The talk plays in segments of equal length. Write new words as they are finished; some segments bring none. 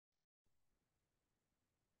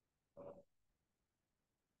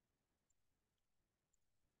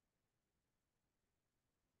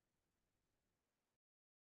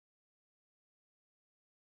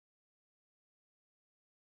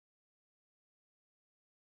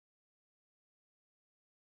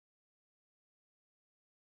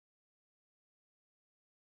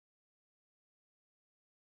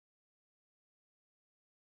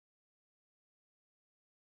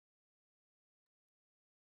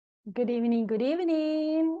Good evening, good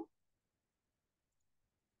evening.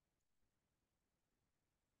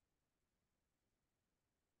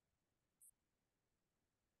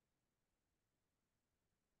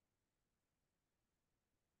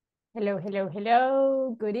 Hello, hello,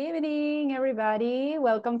 hello. Good evening, everybody.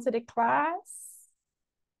 Welcome to the class.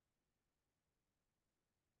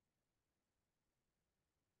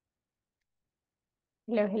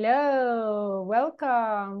 Hello, hello.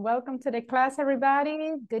 Welcome. Welcome to the class,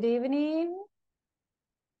 everybody. Good evening.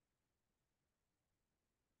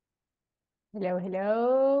 Hello,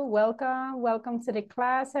 hello. Welcome. Welcome to the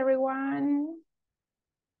class, everyone.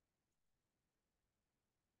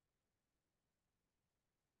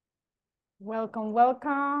 Welcome,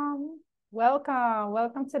 welcome. Welcome.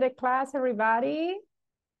 Welcome to the class, everybody.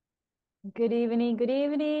 Good evening, good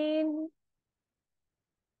evening.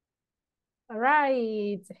 All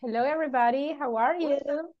right. Hello, everybody. How are you?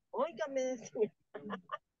 Óigame, decía.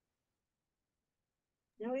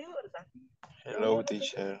 ¿Ya oyó, verdad? Hello,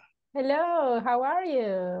 teacher. Hello, how are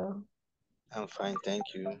you? I'm fine,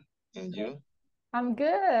 thank you. And you? I'm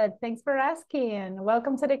good. Thanks for asking.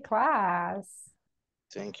 Welcome to the class.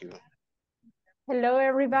 Thank you. Hello,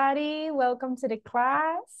 everybody. Welcome to the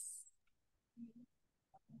class.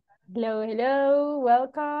 Hello, hello.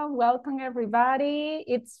 Welcome. Welcome, everybody.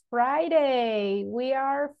 It's Friday. We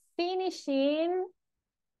are finishing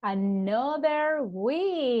another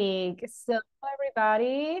week. So,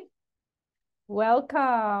 everybody,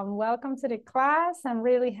 welcome. Welcome to the class. I'm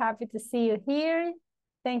really happy to see you here.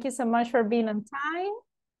 Thank you so much for being on time.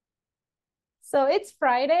 So it's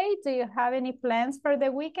Friday. Do you have any plans for the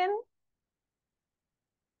weekend?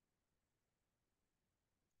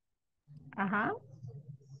 Uh-huh.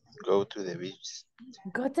 Go to the beach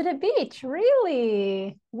Go to the beach,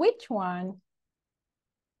 really? Which one?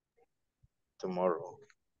 tomorrow.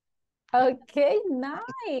 Okay,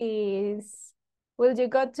 nice. Will you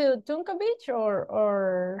go to Tunca Beach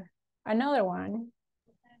or another one?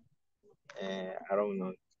 I don't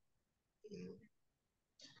know.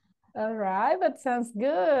 All right, that sounds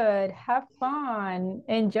good. Have fun.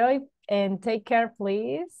 Enjoy and take care,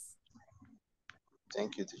 please.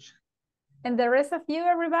 Thank you, teacher. And the rest of you,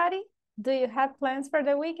 everybody, do you have plans for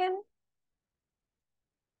the weekend?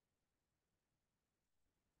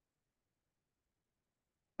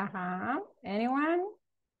 Uh-huh. Anyone?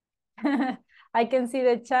 I can see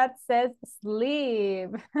the chat says sleep.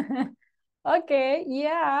 Okay,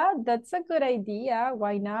 yeah, that's a good idea.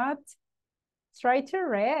 Why not? Try to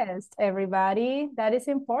rest, everybody. That is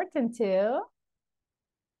important too.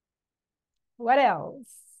 What else?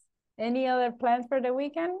 Any other plans for the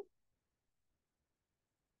weekend?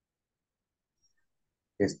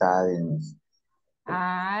 Studies.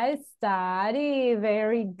 I study.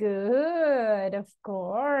 Very good, of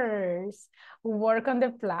course. Work on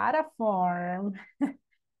the platform.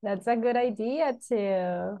 That's a good idea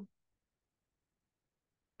too.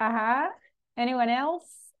 Uh-huh. Anyone else?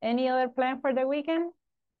 Any other plan for the weekend?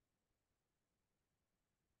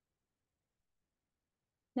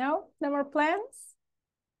 No? No more plans?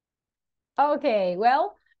 Okay,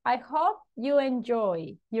 well, I hope you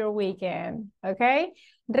enjoy your weekend, okay?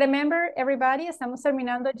 Remember, everybody, estamos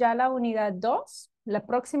terminando ya la unidad 2. La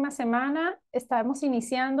próxima semana estamos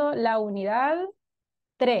iniciando la unidad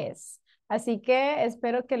 3. Así que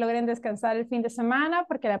espero que logren descansar el fin de semana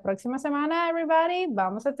porque la próxima semana, everybody,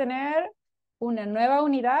 vamos a tener una nueva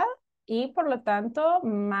unidad y por lo tanto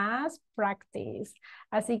más practice.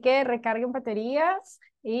 Así que recarguen baterías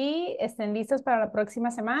y estén listos para la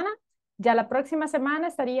próxima semana. Ya la próxima semana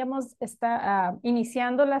estaríamos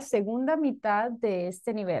iniciando la segunda mitad de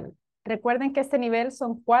este nivel. Recuerden que este nivel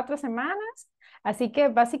son 4 semanas, así que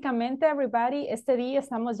básicamente, everybody, este día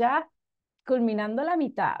estamos ya culminando la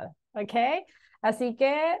mitad, ¿ok? Así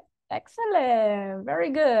que, excelente, very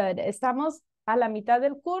good. Estamos a la mitad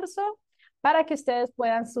del curso para que ustedes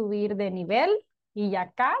puedan subir de nivel y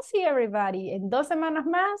ya casi, everybody, en 2 semanas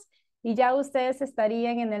más y ya ustedes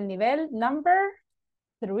estarían en el nivel number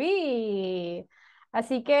 3.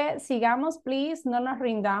 Así que sigamos, please, no nos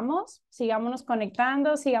rindamos, sigámonos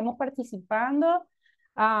conectando, sigamos participando,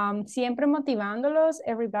 siempre motivándolos,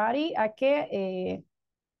 everybody, a que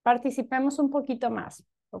participemos un poquito más,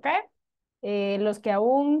 ¿ok? Los que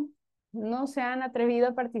aún no se han atrevido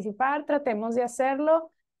a participar, tratemos de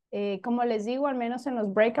hacerlo. Como les digo, al menos en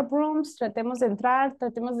los breakup rooms, tratemos de entrar,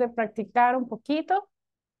 tratemos de practicar un poquito.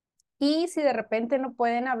 Y si de repente no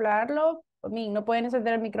pueden hablarlo, no pueden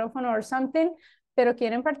encender el micrófono o something, pero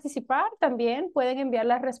quieren participar, también pueden enviar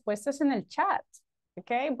las respuestas en el chat.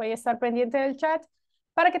 ¿Ok? Voy a estar pendiente del chat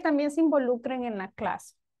para que también se involucren en la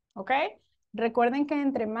clase. ¿Ok? Recuerden que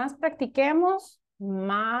entre más practiquemos,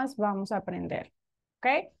 más vamos a aprender.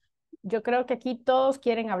 ¿Ok? Yo creo que aquí todos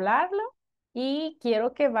quieren hablarlo y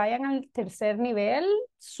quiero que vayan al tercer nivel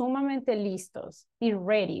sumamente listos y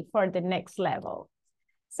ready for the next level.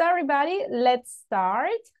 So everybody, let's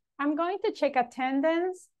start. I'm going to check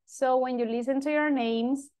attendance. So when you listen to your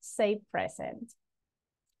names, say present.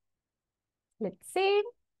 Let's see.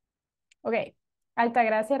 Okay.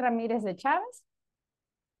 Altagracia Ramírez de Chávez.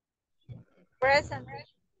 Present.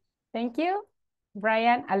 Thank you.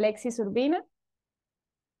 Brian Alexis Urbina.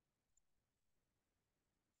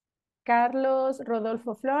 Carlos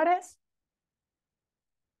Rodolfo Flores.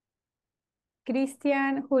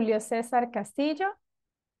 Cristian Julio César Castillo.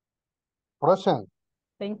 Present.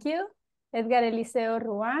 Thank you. Edgar Eliseo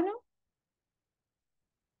Ruano.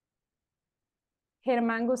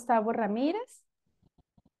 Germán Gustavo Ramírez.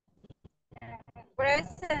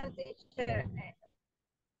 Present, teacher.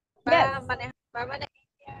 Yes. Va a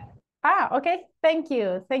manejar. Ah, okay. Thank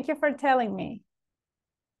you. Thank you for telling me.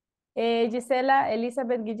 Gisela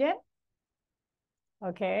Elizabeth Guillén.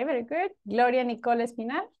 Okay, very good. Gloria Nicole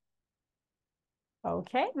Espinal.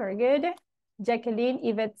 Okay, very good. Jacqueline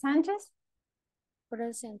Yvette Sanchez.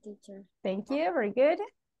 Present, teacher. Thank you, very good.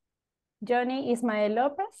 Johnny Ismael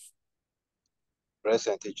Lopez.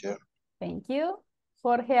 Present, teacher. Thank you.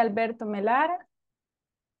 Jorge Alberto Melara.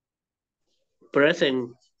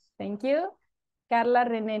 Present. Thank you. Carla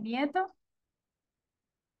René Nieto.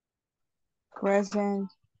 Present.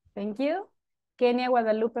 Thank you. Kenia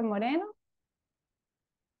Guadalupe Moreno.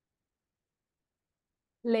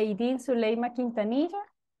 Leidín Zuleima Quintanilla.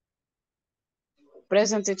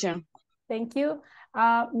 Present, teacher. Thank you.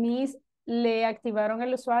 Miss, ¿le activaron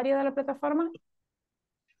el usuario de la plataforma?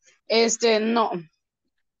 No,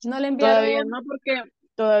 ¿No le enviaron?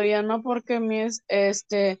 todavía no porque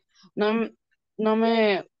no,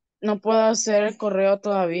 no puedo hacer el correo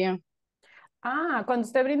todavía. Ah, cuando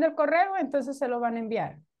usted brinda el correo, entonces se lo van a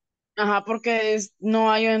enviar. Ajá, porque no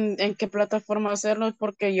hay en qué plataforma hacerlo,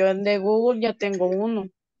 porque yo en de Google ya tengo uno.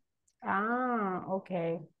 Ah, ok,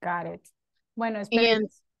 got it. Bueno, Y esperen.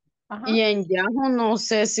 Ajá. y en Yahoo no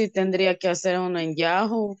sé si tendría que hacer uno en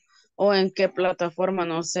Yahoo o en qué plataforma,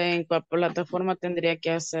 no sé en cuál plataforma tendría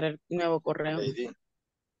que hacer el nuevo correo. Lady,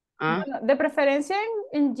 Ah, Bueno, de preferencia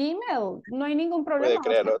en Gmail, no hay ningún problema. puede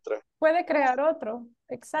crear o sea, otra. puede crear otro,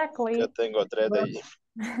 Yo exactly. tengo 3 de allí.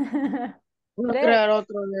 voy a Tres. crear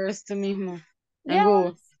otro de este mismo en Yes.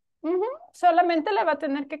 Google. Ujú. Solamente le va a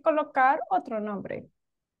tener que colocar otro nombre.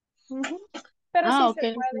 Ujú. Pero sí Ah,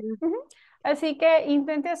 se ok. puede. Ujú. Así que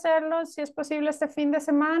intente hacerlo si es posible este fin de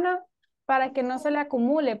semana para que no se le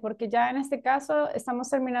acumule, porque ya en este caso estamos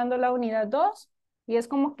terminando la unidad 2 y es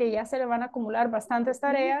como que ya se le van a acumular bastantes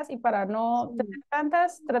tareas y para no tener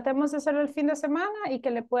tantas, tratemos de hacerlo el fin de semana y que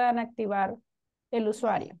le puedan activar el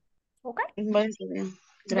usuario. ¿Ok? Bueno, está bien.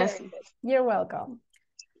 Very Gracias. good. You're welcome.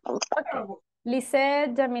 Okay.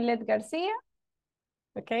 Lisette Jamilet García.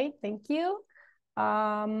 Okay, thank you.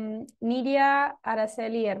 Nidia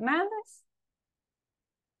Araceli Hernández.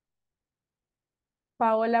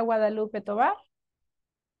 Paola Guadalupe Tobar.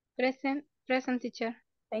 Present, teacher.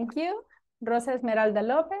 Thank you. Rosa Esmeralda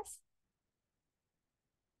López.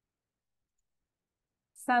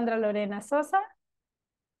 Sandra Lorena Sosa.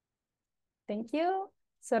 Thank you.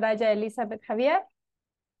 Soraya Elizabeth Javier.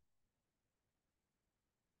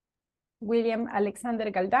 William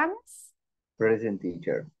Alexander Galdames. Present,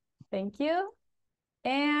 teacher. Thank you.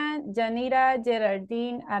 And Janira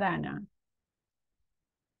Gerardine Arana.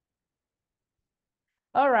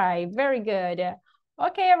 All right, very good.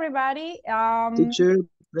 Okay, everybody. Teacher,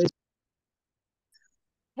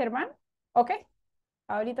 Germán, okay.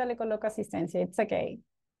 Ahorita le coloco asistencia. It's okay.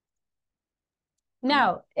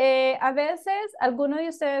 Now, a veces algunos de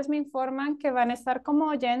ustedes me informan que van a estar como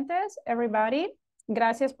oyentes. Everybody,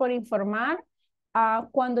 gracias por informar.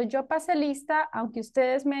 Cuando yo pase lista, aunque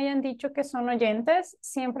ustedes me hayan dicho que son oyentes,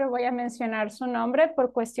 siempre voy a mencionar su nombre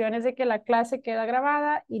por cuestiones de que la clase queda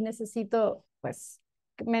grabada y necesito, pues,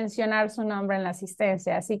 mencionar su nombre en la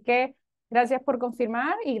asistencia. Así que gracias por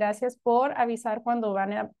confirmar y gracias por avisar cuando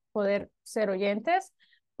van a poder ser oyentes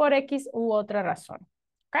por X u otra razón.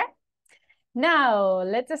 ¿Ok? Now,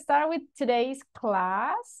 let's start with today's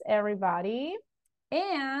class, everybody.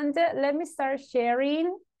 And let me start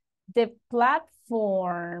sharing the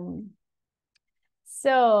platform.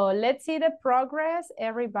 So let's see the progress,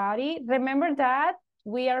 everybody. Remember that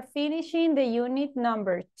we are finishing the unit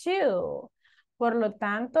number 2. Por lo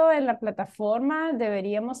tanto, en la plataforma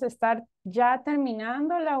deberíamos estar ya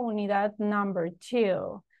terminando la unidad number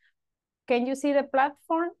 2. Can you see the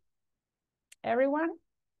platform, everyone?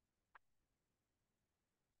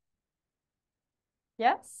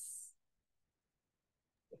 Yes?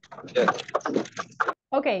 Yes.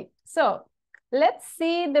 Okay, so let's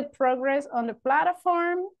see the progress on the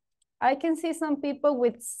platform. I can see some people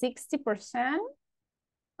with 60%.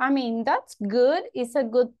 I mean, that's good. It's a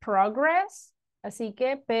good progress. Así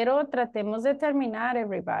que, pero tratemos de terminar,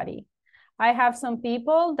 everybody. I have some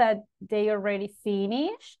people that they already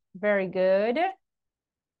finished. Very good.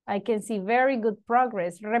 I can see very good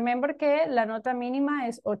progress. Remember que la nota mínima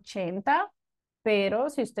es 80, pero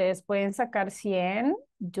si ustedes pueden sacar 100,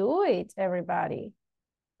 do it, everybody.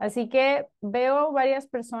 Así que veo varias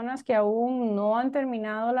personas que aún no han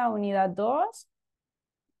terminado la unidad 2.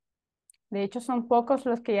 De hecho, son pocos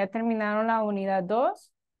los que ya terminaron la unidad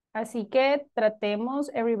 2. Así que tratemos,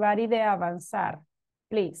 everybody, de avanzar.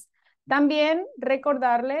 Please. También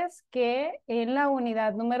recordarles que en la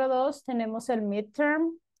unidad número 2 tenemos el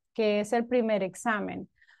midterm, que es el primer examen.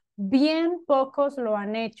 Bien pocos lo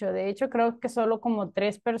han hecho. De hecho, creo que solo como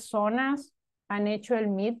 3 personas han hecho el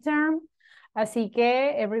midterm. Así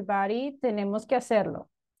que, everybody, tenemos que hacerlo.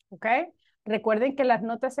 ¿Ok? Recuerden que las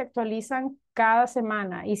notas se actualizan cada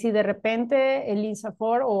semana y si de repente el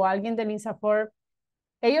INSAFOR o alguien del INSAFOR,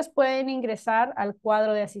 ellos pueden ingresar al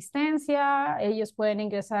cuadro de asistencia, ellos pueden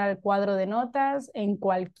ingresar al cuadro de notas en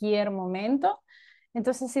cualquier momento.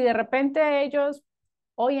 Entonces, si de repente ellos,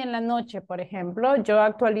 hoy en la noche, por ejemplo, yo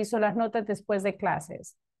actualizo las notas después de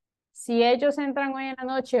clases. Si ellos entran hoy en la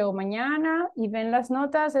noche o mañana y ven las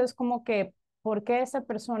notas, es como que, ¿por qué esa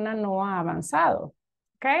persona no ha avanzado?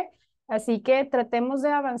 ¿Ok? Así que tratemos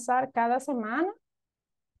de avanzar cada semana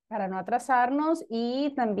para no atrasarnos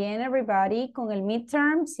y también, everybody, con el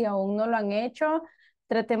midterm, si aún no lo han hecho,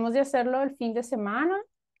 tratemos de hacerlo el fin de semana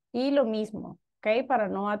y lo mismo, ¿ok? Para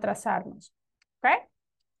no atrasarnos, ¿ok?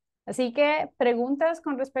 Así que, ¿preguntas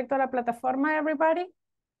con respecto a la plataforma, everybody?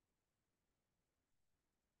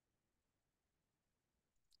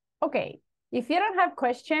 Okay, if you don't have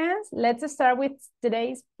questions, let's start with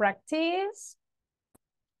today's practice.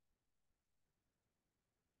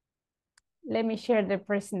 Let me share the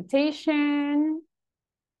presentation.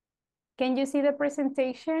 Can you see the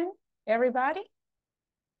presentation, everybody?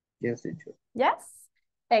 Yes, teacher. Yes?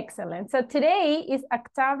 Excellent. So today is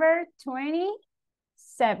October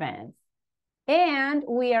 27th, and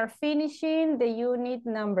we are finishing the unit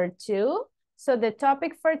number 2. So the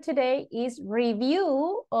topic for today is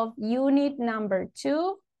review of unit number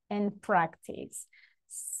 2 and practice.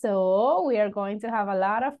 So we are going to have a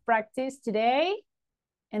lot of practice today,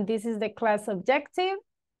 and this is the class objective.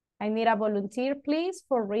 I need a volunteer, please,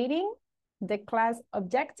 for reading the class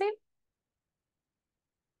objective.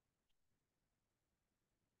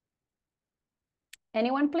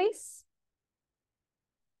 Anyone, please?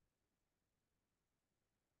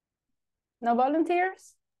 No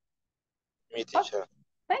volunteers? Me, teacher.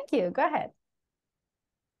 Thank you. Go ahead.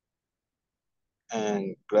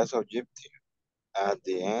 And class objective. At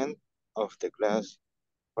the end of the class,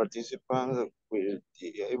 participants will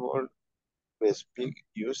be able to speak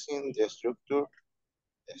using the structure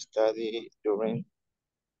studied during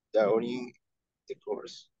the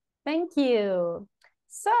course. Thank you.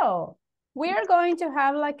 So we are going to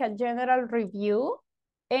have like a general review.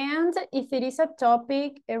 And if it is a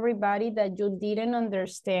topic, everybody, that you didn't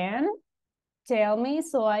understand, tell me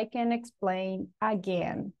so I can explain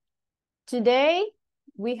again. Today,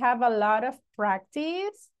 we have a lot of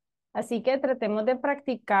practice. Así que tratemos de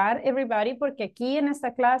practicar, everybody, porque aquí en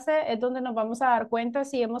esta clase es donde nos vamos a dar cuenta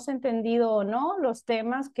si hemos entendido o no los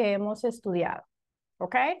temas que hemos estudiado.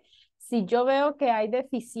 ¿Ok? Si yo veo que hay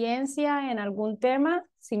deficiencia en algún tema,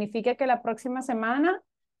 significa que la próxima semana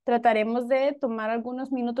trataremos de tomar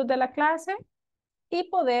algunos minutos de la clase y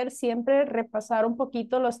poder siempre repasar un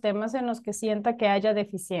poquito los temas en los que sienta que haya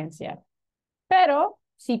deficiencia. Pero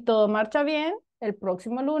si todo marcha bien, el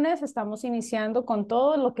próximo lunes estamos iniciando con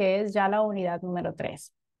todo lo que es ya la unidad número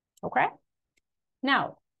 3. Okay?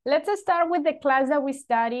 Now, let's start with the class that we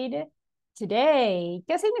studied today.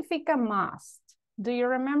 ¿Qué significa must? Do you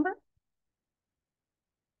remember?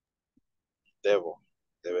 Debo,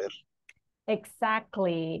 deber.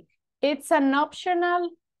 Exactly. It's an optional,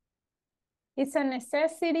 it's a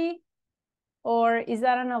necessity, or is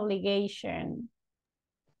that an obligation?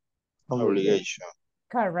 Obligation.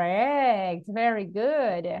 Correct. Very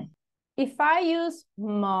good. If I use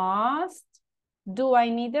must, do I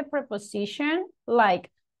need a preposition?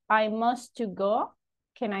 Like, I must to go?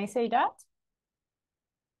 Can I say that?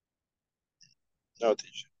 No,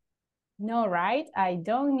 teacher. No, right? I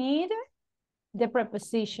don't need the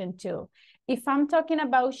preposition to. If I'm talking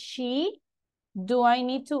about she, do I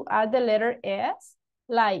need to add the letter S?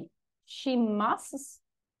 Like, she must?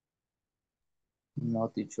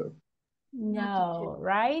 No, teacher. No,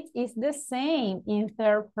 right? It's the same in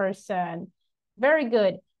third person. Very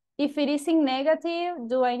good. If it is in negative,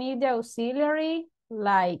 do I need the auxiliary?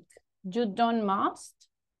 Like, you don't must?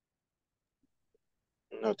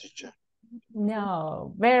 No, teacher.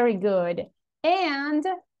 No, very good. And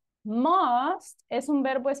must es un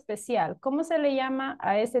verbo especial. ¿Cómo se le llama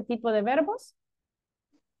a ese tipo de verbos?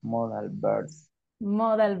 Modal verbs.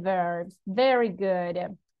 Modal verbs. Very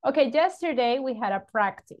good. Okay, yesterday we had a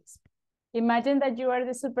practice. Imagine that you are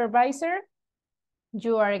the supervisor.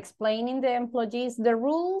 You are explaining the employees the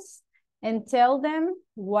rules and tell them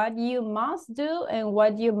what you must do and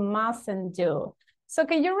what you mustn't do. So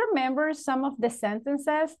can you remember some of the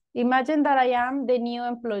sentences? Imagine that I am the new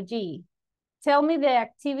employee. Tell me the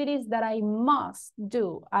activities that I must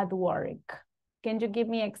do at work. Can you give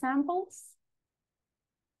me examples?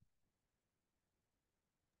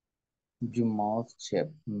 You must check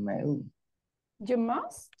email. You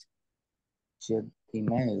must Check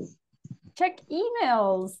email. check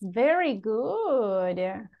emails. Very good.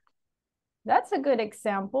 That's a good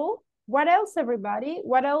example. What else, everybody?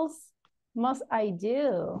 What else must I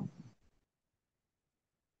do?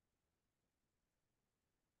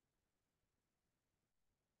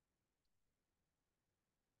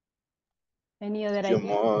 Any other You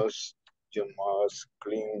idea? must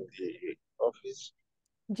clean the office.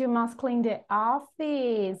 You must clean the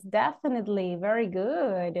office. Definitely. Very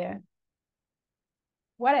good.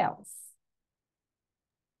 What else?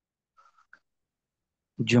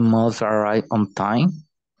 You must arrive on time.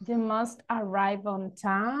 You must arrive on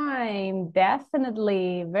time.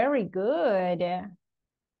 Definitely. Very good.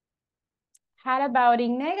 How about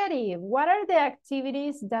in negative? What are the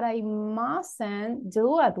activities that I mustn't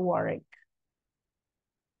do at work?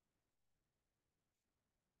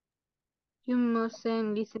 You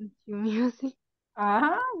mustn't listen to music.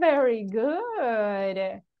 Very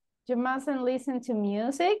good. You mustn't listen to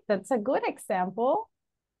music. That's a good example.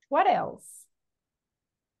 What else?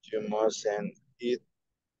 You mustn't eat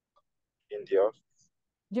in the office.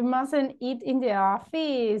 You mustn't eat in the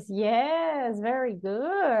office. Yes, very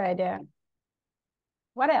good.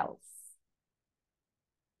 What else?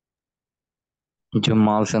 You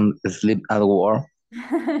mustn't sleep at work.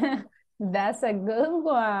 That's a good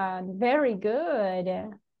one. Very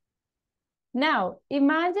good. Now,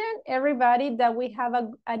 imagine everybody that we have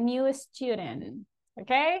a new student,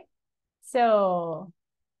 okay? So,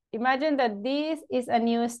 imagine that this is a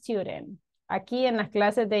new student aquí en las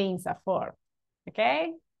clases de INSAFOR,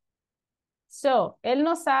 okay? So, él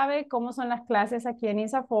no sabe cómo son las clases aquí en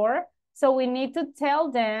INSAFOR, so we need to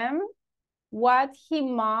tell them what he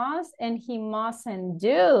must and he mustn't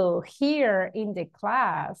do here in the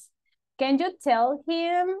class. Can you tell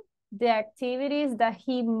him the activities that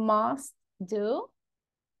he must do?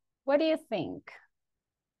 What do you think?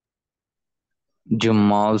 You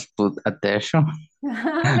must put attention.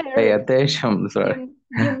 Pay attention, sorry.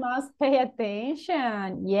 You must pay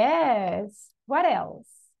attention. Yes. What else?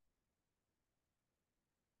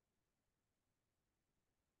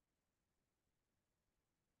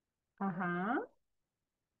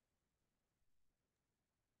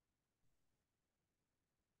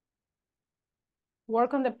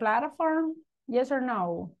 Work on the platform? Yes or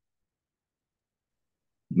no?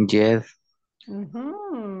 Yes.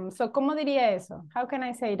 So, ¿cómo diría eso? How can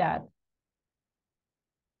I say that?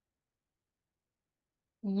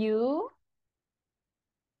 You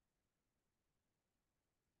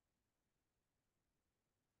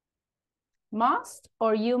must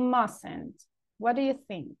or you mustn't? What do you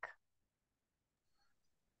think?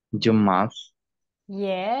 You must.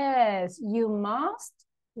 Yes, you must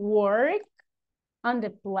work on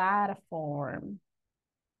the platform.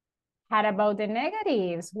 How about the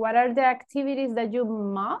negatives? What are the activities that you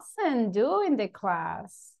mustn't do in the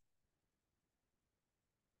class?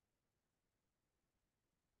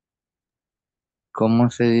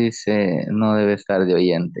 ¿Cómo se dice no debe estar de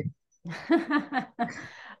oyente?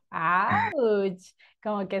 Ouch.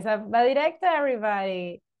 Como que esa va directo,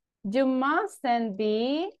 everybody. You mustn't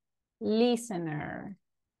be listener.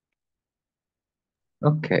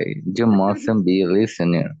 Okay, you mustn't be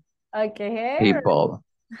listening. Okay. People.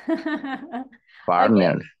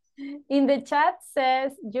 Partners. Okay. In the chat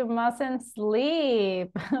says you mustn't sleep.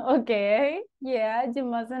 Okay. Yeah, you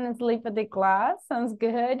mustn't sleep at the class. Sounds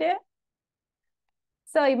good.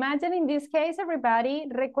 So imagine in this case, everybody,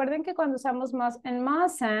 recuerden que cuando usamos must and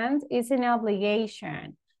mustn't, it's an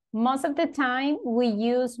obligation. Most of the time, we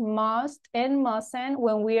use must and mustn't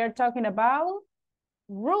when we are talking about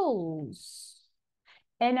rules.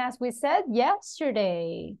 And as we said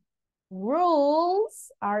yesterday,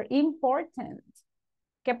 rules are important.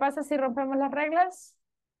 ¿Qué pasa si rompemos las reglas?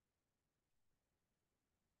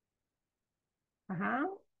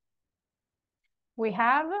 We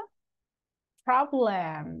have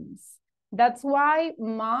problems. That's why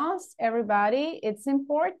must, everybody, it's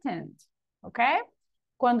important. Okay?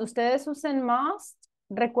 Cuando ustedes usen must,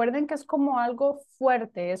 recuerden que es como algo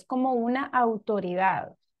fuerte, es como una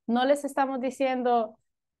autoridad. No les estamos diciendo,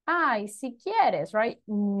 ay, si quieres, right?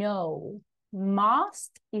 No.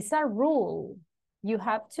 Must is a rule. You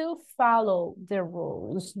have to follow the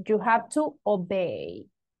rules. You have to obey.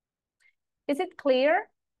 Is it clear,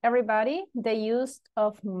 everybody, the use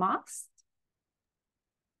of must?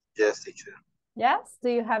 Yes, teacher. Yes? Do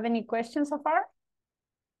you have any questions so far?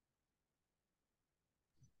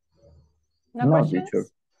 No questions? Teacher.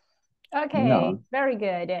 Okay, No. very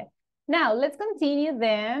good. Now, let's continue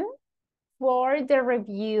then for the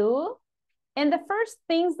review. And the first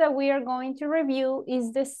things that we are going to review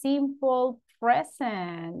is the simple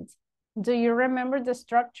present. Do you remember the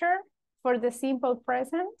structure for the simple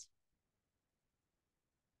present?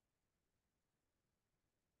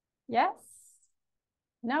 Yes?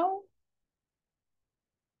 No?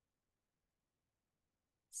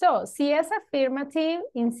 So, si es affirmative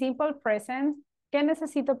in simple present, ¿qué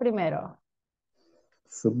necesito primero?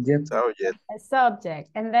 Subject. Subject. A subject.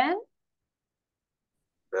 And then?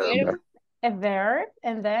 Verb. A verb.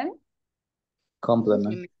 And then?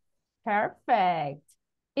 Complement. Perfect.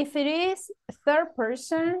 If it is third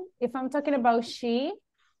person, if I'm talking about she,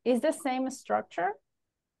 is the same structure?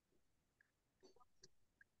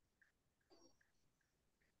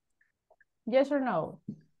 Yes or no?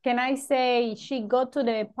 Can I say she go to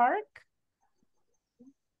the park?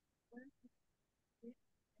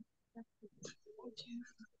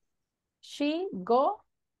 She go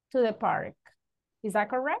to the park. Is that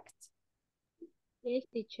correct? Yes,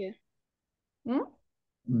 teacher. The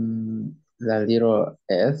little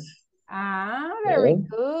S. Ah, very Verb.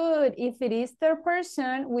 good. If it is third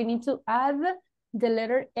person, we need to add the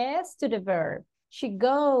letter S to the verb. She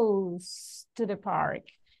goes to the park.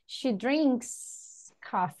 She drinks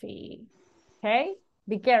coffee. Okay,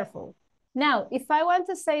 be careful. Now, if I want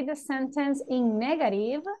to say the sentence in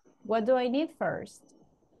negative, what do I need first?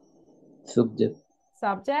 Subject.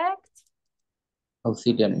 Subject.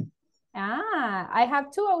 Auxiliary. Ah, I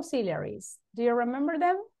have two auxiliaries. Do you remember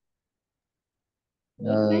them?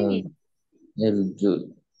 El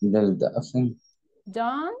doesn't.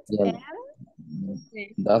 Don't El and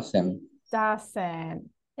doesn't. doesn't.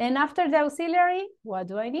 And after the auxiliary, what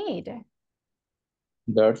do I need?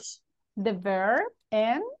 Verbs. The verb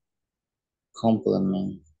and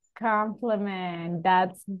Complement. complement.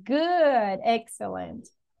 That's good. Excellent.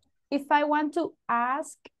 If I want to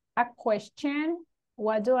ask a question,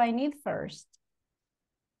 what do I need first?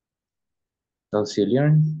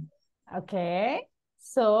 Auxiliary. Okay.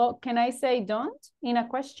 So can I say don't in a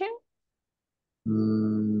question?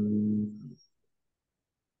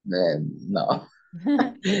 No.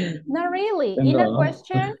 Not really. In a No.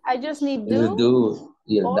 question, I just need El do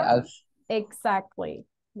y el or- das. Exactly.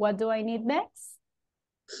 What do I need next?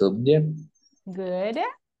 Subject. Good.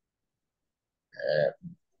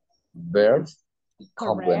 Verbs. Correct.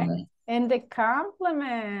 Complement. And the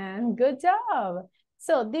complement. Good job.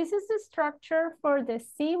 So this is the structure for the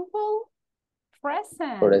simple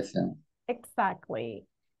present. Present. Exactly.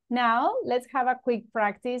 Now, let's have a quick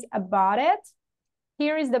practice about it.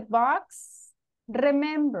 Here is the box.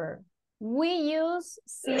 Remember, we use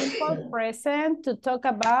simple present to talk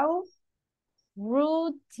about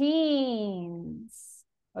routines.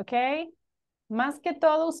 ¿Ok? Más que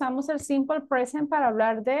todo usamos el simple present para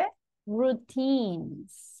hablar de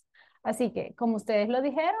routines. Así que, como ustedes lo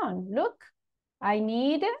dijeron, look, I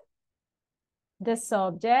need the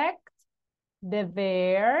subject, the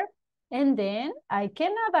verb, and then I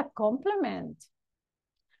can add a complement.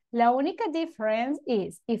 La única difference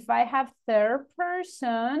is if I have third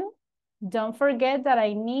person, don't forget that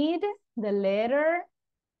I need the letter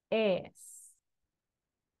S.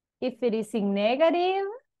 If it is in negative,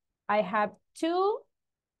 I have two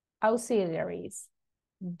auxiliaries,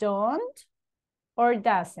 don't or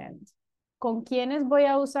doesn't. ¿Con quiénes voy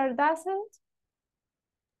a usar doesn't?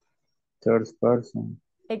 Third person.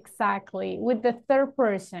 Exactly, with the third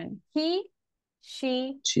person. He,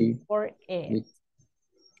 she, or it.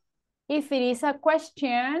 If it is a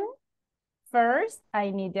question, first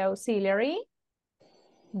I need the auxiliary,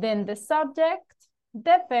 then the subject,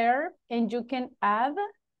 the verb, and you can add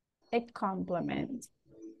a complement.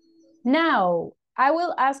 Now, I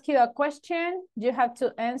will ask you a question. You have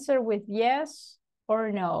to answer with yes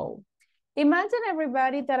or no. Imagine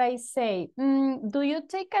everybody that I say, do you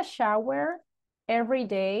take a shower every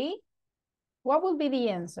day? What will be the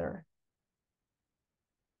answer?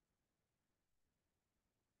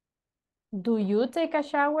 Do you take a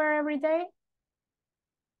shower every day?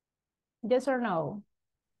 Yes or no?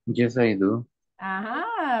 Yes, I do.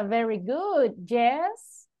 Very good.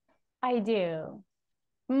 Yes, I do.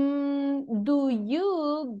 Do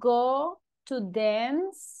you go to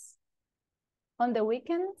dance on the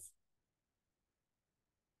weekends?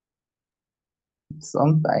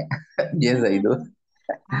 Sometimes. Yes, I do.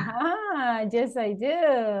 Yes, I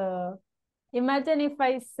do. Imagine if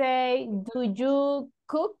I say, do you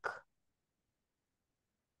cook?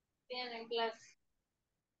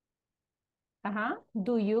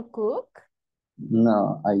 Do you cook?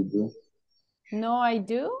 No, I do. No, I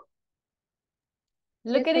do.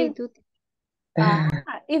 Look Yes, at I it. do.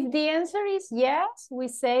 If the answer is yes, we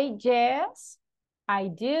say yes, I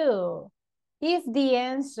do. If the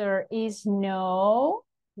answer is no,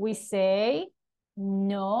 we say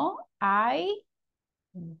no, I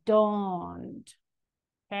don't.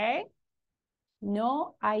 ¿Ok?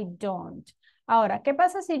 No, I don't. Ahora, ¿qué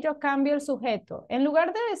pasa si yo cambio el sujeto? En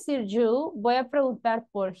lugar de decir you, voy a preguntar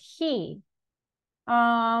por he.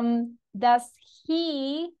 Does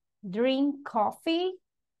he drink coffee?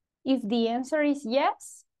 If the answer is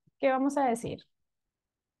yes, ¿qué vamos a decir?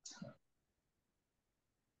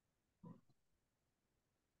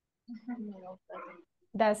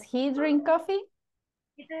 Does he drink coffee?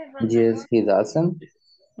 Yes, he doesn't.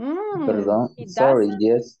 Perdón. He Sorry, doesn't?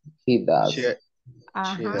 yes, he does. She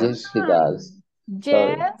Ajá. Yes, he does.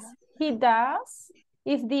 Sorry. Yes, he does.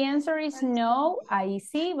 If the answer is no, ahí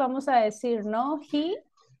sí, vamos a decir no, he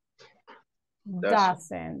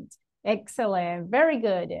doesn't. Excellent, very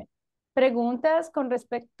good. ¿Preguntas con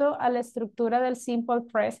respecto a la estructura del simple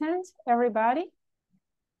present, everybody?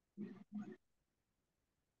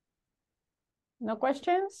 No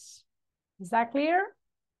questions? Is that clear?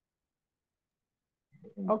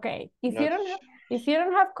 Okay, if you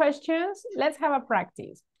don't have questions, let's have a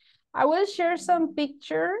practice. I will share some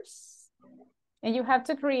pictures and you have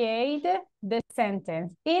to create the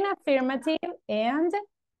sentence in affirmative and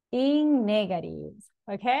in negative,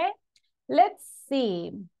 okay? Let's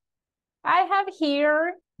see. I have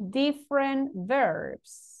here different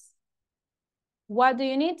verbs. What do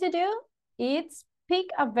you need to do? It's pick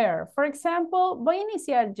a verb. For example, voy a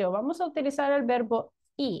iniciar yo. Vamos a utilizar el verbo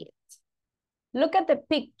eat. Look at the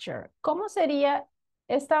picture. ¿Cómo sería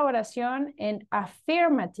esta oración en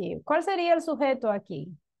affirmative? ¿Cuál sería el sujeto aquí?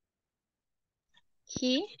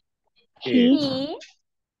 He. He.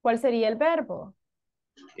 ¿Cuál sería el verbo?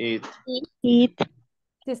 It. Eat.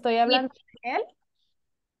 Si estoy hablando de él.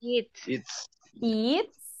 Eat. It's.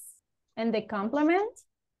 Eats. And the complement?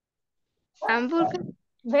 Hamburger.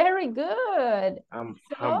 Very good. So,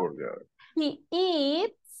 Hamburger. he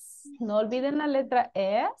eats, no olviden la letra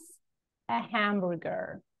S, a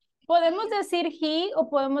hamburger. Podemos decir he o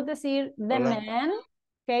podemos decir the man,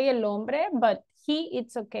 okay, el hombre, but he,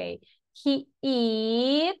 it's okay. He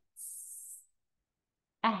eats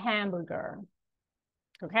a hamburger.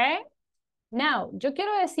 Okay? Now, yo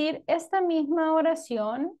quiero decir esta misma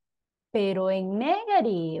oración, pero en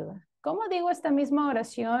negative. ¿Cómo digo esta misma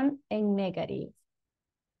oración en negative?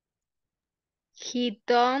 He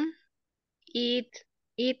don't eat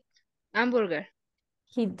hamburger.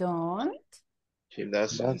 He don't. She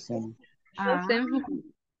doesn't. Doesn't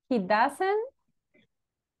He doesn't.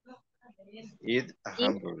 Eat a eat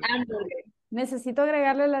hamburger. hamburger. Necesito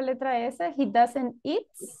agregarle la letra S. He doesn't eat.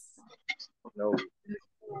 No.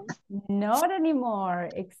 Not anymore.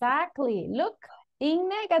 Exactly. Look, in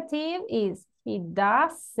negative is he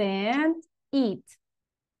doesn't eat.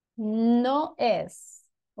 No es.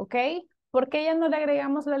 ¿Ok? ¿Por qué ya no le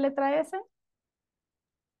agregamos la letra S?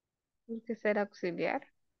 Tiene que ser auxiliar.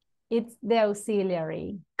 It's the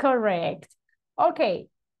auxiliary. Correct. Ok.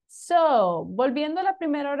 So, volviendo a la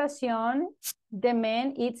primera oración, the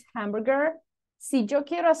man eats hamburger. Si yo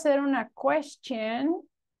quiero hacer una question,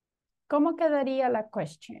 ¿cómo quedaría la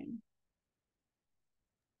question?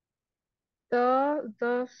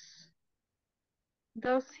 Does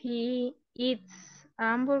he eat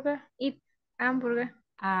hamburger? Eat hamburger.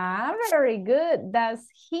 Very good. Does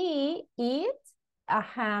he eat a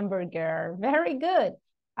hamburger? Very good.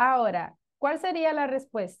 Ahora, ¿cuál sería la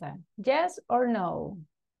respuesta? Yes or no?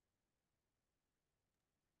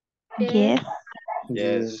 Yes.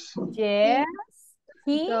 Yes. Yes,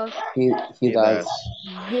 he Does. He does.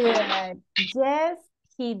 good. Yes,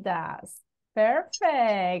 he does.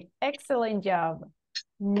 Perfect. Excellent job.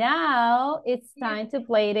 Now it's time to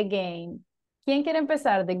play the game. ¿Quién quiere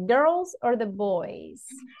empezar? The girls or the boys?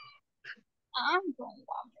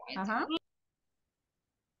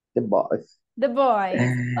 The boys. The boys.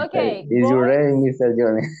 Okay. Is you boys. ready, Mr.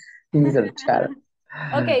 Johnny? Mr. Charles.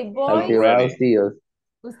 Okay, boys. Activados, tíos.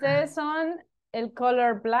 Ustedes son el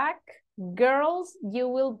color black. Girls, you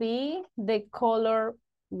will be the color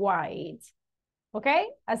white. Okay?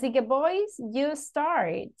 Así que boys, you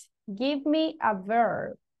start. Give me a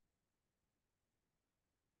verb.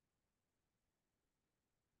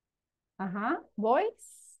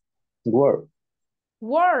 Boys. Work.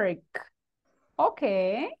 Work.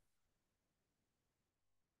 Okay.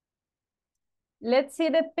 Let's see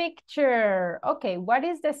the picture. Okay, what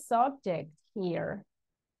is the subject here?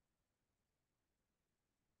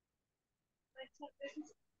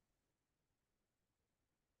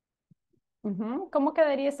 ¿Cómo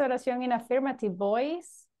quedaría esa oración en affirmative,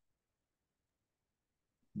 boys?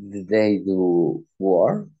 They do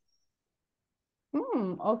work.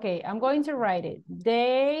 Okay, I'm going to write it.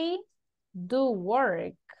 They do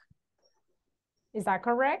work. Is that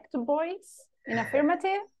correct, boys? In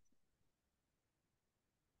affirmative?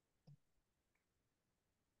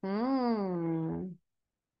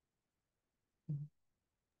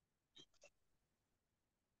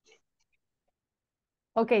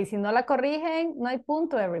 Ok, si no la corrigen, no hay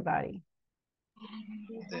punto, everybody.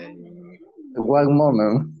 One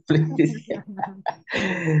moment, please.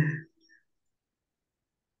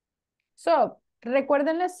 So,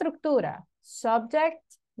 recuerden la estructura. Subject,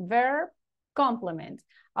 verb, complement.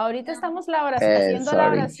 Ahorita estamos haciendo la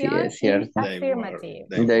Sorry, sí, oración es cierto. en affirmative.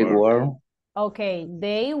 They work. Okay,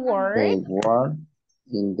 they work They work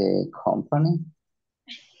in the company.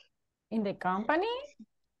 in the company.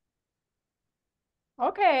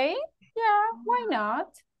 Okay, yeah, why not?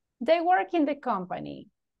 They work in the company.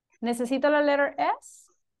 ¿Necesito la letter S?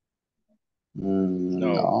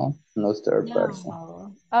 No, no third person.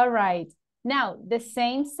 All right. Now, the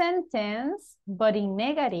same sentence, but in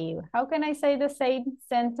negative. How can I say the same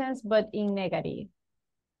sentence, but in negative?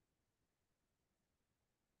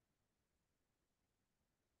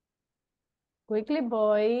 Quickly,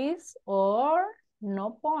 boys, or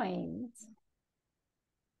no points.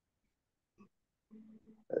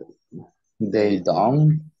 They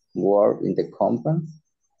don't work in the company.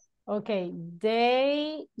 Okay,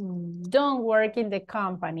 they don't work in the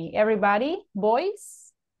company. Everybody,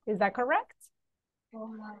 boys, is that correct?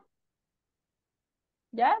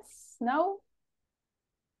 Yes, no?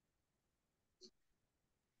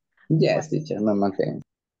 Yes, teacher, me mantengo.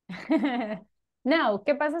 Now,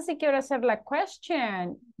 ¿qué pasa si quiero hacer la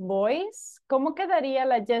question? Boys, ¿cómo quedaría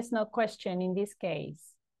la yes, no question in this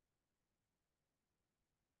case?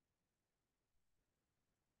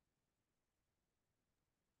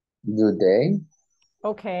 Do they?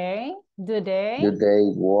 Okay, do they? Do they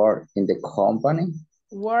work in the company?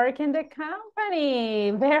 Work in the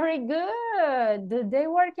company. Very good. Do they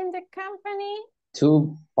work in the company?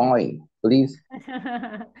 2 points, please.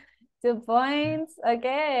 2 points.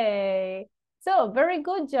 Okay. So, very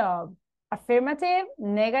good job. Affirmative,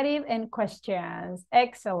 negative, and questions.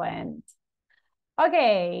 Excellent.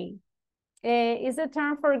 Okay. It's the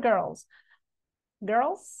turn for girls.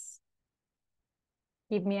 Girls,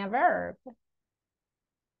 give me a verb.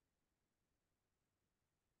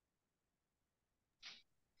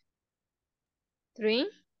 Drink.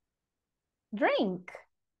 Drink.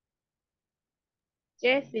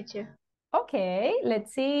 Yes, teacher. Okay,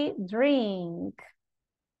 let's see. Drink.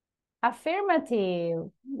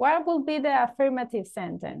 Affirmative. What will be the affirmative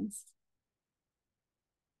sentence?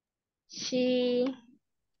 She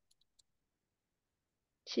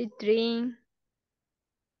drink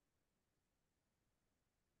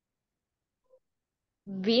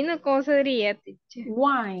vino, ¿cómo se diría, teacher?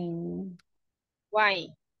 Wine.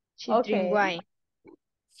 Wine. She Okay. drink wine.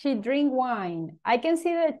 She drink wine. I can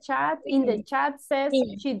see the chat. In the chat says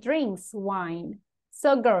she drinks wine.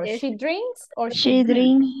 So girls, Yes. she drinks or She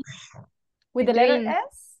drinks? drinks. With She the letter drinks.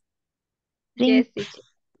 S? Yes, teacher.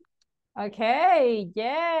 Okay,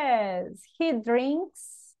 yes. He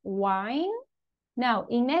drinks wine. Now,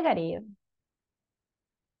 in negative.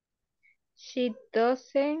 She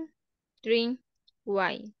doesn't drink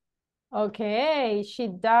wine. Okay, she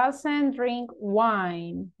doesn't drink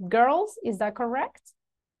wine. Girls, is that correct?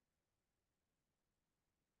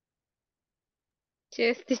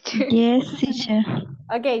 Yes, teacher. Yes, teacher.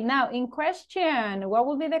 Okay, now in question, what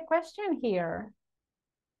will be the question here?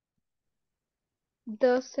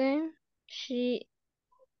 Doesn't she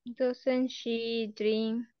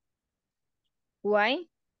drink wine?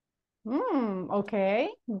 Okay.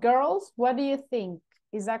 Girls, what do you think?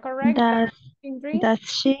 Is that correct? Does Drink?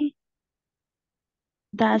 she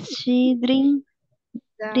drink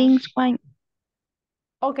Does- drinks wine?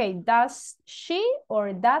 Okay, does she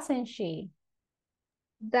or doesn't she?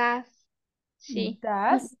 Does she?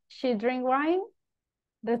 Does she drink wine?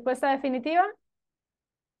 Respuesta definitiva.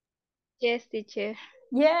 Yes, teacher.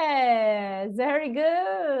 Yes, very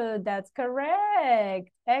good. That's correct.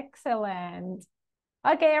 Excellent.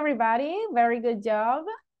 Okay, everybody, very good job.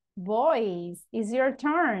 Boys, it's your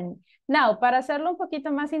turn. Now, para hacerlo un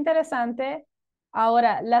poquito más interesante,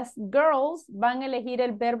 ahora las girls van a elegir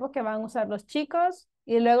el verbo que van a usar los chicos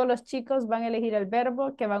y luego los chicos van a elegir el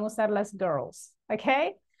verbo que van a usar las girls.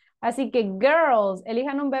 ¿Ok? Así que girls,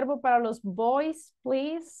 elijan un verbo para los boys,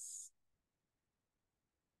 please.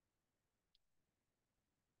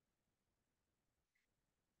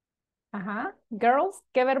 Ajá. Girls,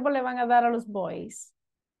 ¿qué verbo le van a dar a los boys?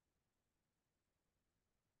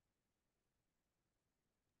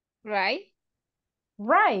 Right?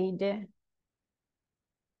 Ride.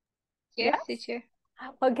 Yes, Yes? teacher.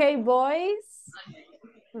 Okay, boys.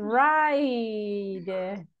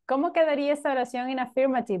 Ride. ¿Cómo quedaría esta oración en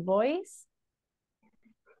affirmative, boys?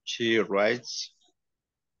 She rides,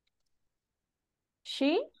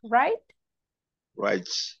 She, right?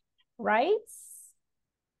 rides Rides.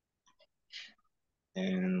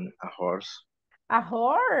 in a horse. A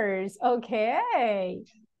horse. Okay.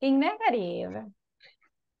 In negative.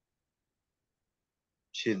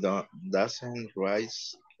 She doesn't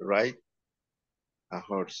ride a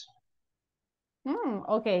horse.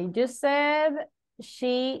 Okay, you said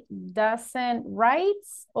she doesn't ride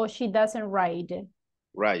or she doesn't ride?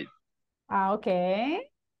 Ride. Okay.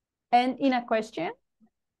 And in a question?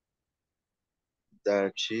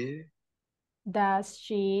 Does she Does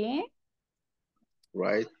she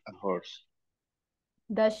ride a horse?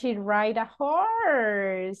 ride a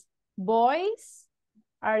horse? Boys,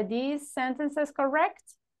 are these sentences correct?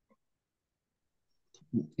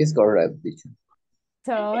 It's correct, teacher.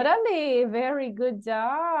 Totally, very good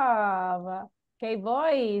job. Okay,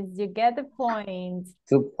 boys, you get the point.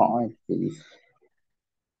 2 points, please.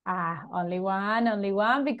 Only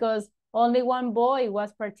one, because only one boy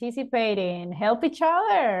was participating. Help each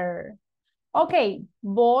other. Okay,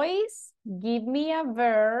 boys, give me a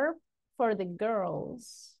verb for the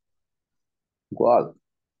girls. Walk.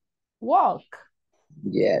 Walk.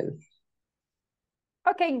 Yes.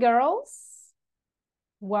 Okay, girls,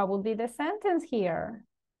 what will be the sentence here?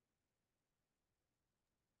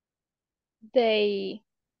 They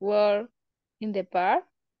were in the park.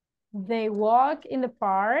 They walk in the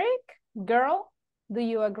park. Girl, do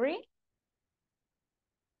you agree?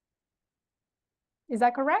 Is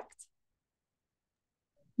that correct?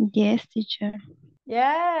 Yes, teacher.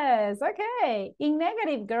 Yes, okay. In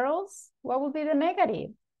negative, girls, what would be the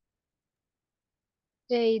negative?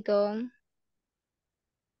 They don't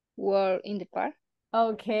work in the park.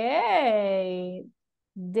 Okay.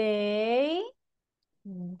 They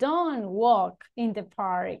don't walk in the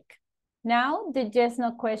park. Now, the yes,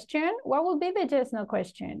 no question. What would be the yes, no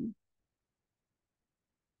question?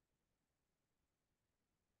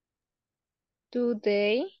 Do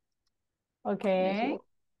they? Okay.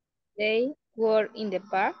 They work in the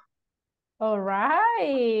park. All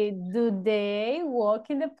right. Do they walk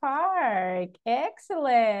in the park?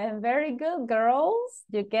 Excellent. Very good, girls.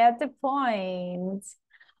 You get the point.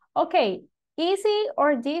 Okay. Easy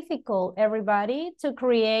or difficult, everybody, to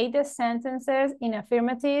create the sentences in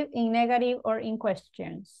affirmative, in negative, or in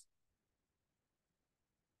questions?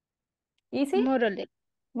 Easy? More or less.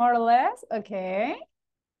 More or less? Okay.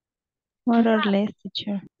 More or less,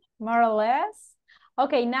 teacher. More or less?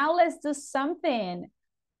 Okay, now let's do something.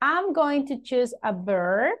 I'm going to choose a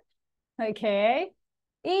verb, okay?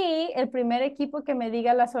 Y el primer equipo que me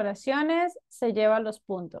diga las oraciones se lleva los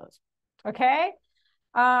puntos, okay?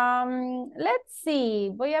 Let's see.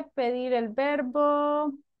 Voy a pedir el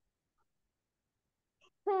verbo.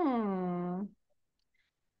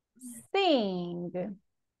 Sing.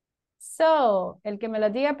 So, el que me lo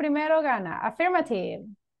diga primero gana. Affirmative.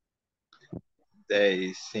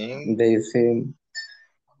 They sing They sing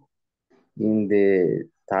in the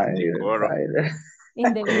tire. coro.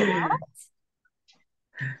 In the what?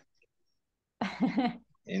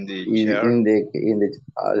 In the In chair. the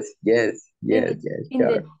house. Yes. In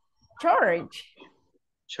the church.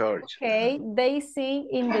 Church. Okay, they sing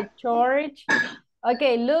in the church.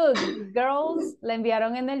 Okay, look, the girls la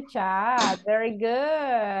enviaron en el chat. Very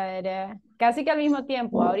good. Casi que al mismo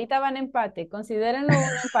tiempo. Ahorita van empate. Considérenlo un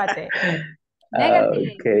empate.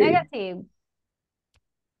 Negative, Okay. negative.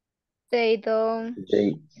 They don't.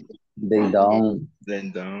 They don't. They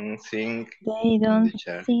don't sing They in don't the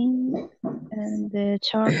chair. sing in the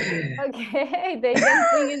church. Okay, they don't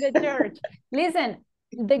sing in the church. Listen,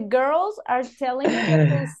 the girls are telling you the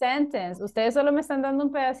full sentence. Ustedes solo me están dando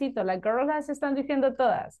un pedacito. Las girls las están diciendo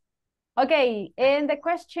todas. Okay, and the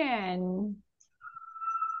question.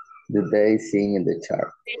 Do they sing in the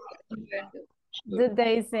church? Do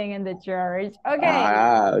they sing in the church? Okay.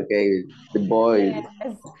 Ah, okay. The boys.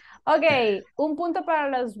 Yes. Ok, un punto para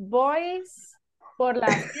los boys por la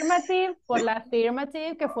affirmative,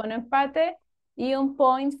 que fue un empate, y un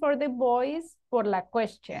point for the boys por la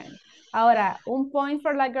question. Ahora, un point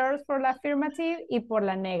for la girls por la affirmative y por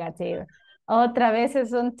la negative. Otra vez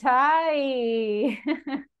es un tie.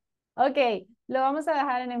 Ok, lo vamos a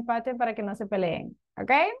dejar en empate para que no se peleen.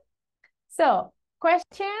 Ok, so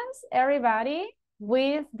questions, everybody,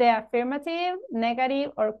 with the affirmative,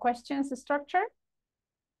 negative, or questions structure.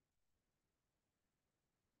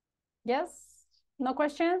 Yes? No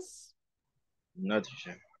questions? No,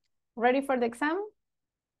 teacher. Ready for the exam?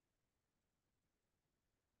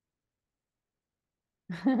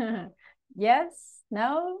 Yes?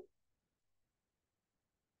 No?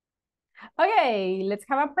 Okay, let's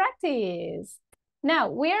have a practice. Now,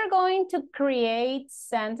 we are going to create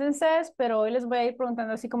sentences, pero hoy les voy a ir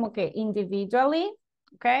preguntando así como que individually,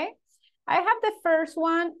 okay? I have the first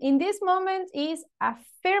one. In this moment is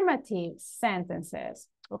affirmative sentences,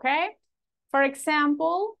 okay? For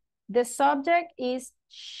example, the subject is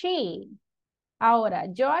she. Ahora,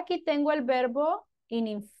 yo aquí tengo el verbo in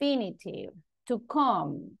infinitive, to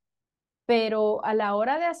come. Pero a la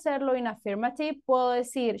hora de hacerlo in affirmative, ¿puedo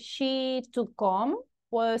decir she to come?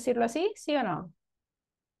 ¿Puedo decirlo así? ¿Sí o no?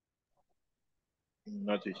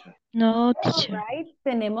 No, teacher. No, teacher. Right.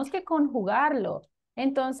 Tenemos que conjugarlo.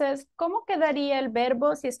 Entonces, ¿cómo quedaría el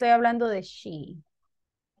verbo si estoy hablando de she?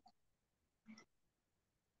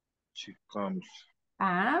 She comes.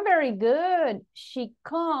 Ah, very good. She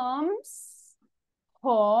comes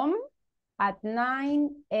home at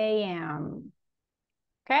 9 a.m.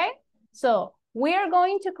 Okay? So, we are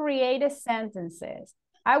going to create a sentences.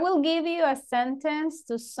 I will give you a sentence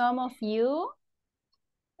to some of you.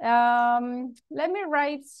 Let me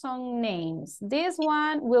write some names. This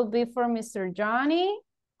one will be for Mr. Johnny.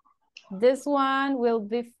 This one will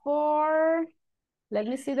be for, let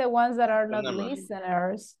me see the ones that are not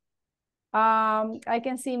listeners. I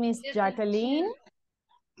can see Miss Jacqueline.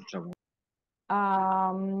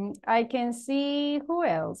 I can see, who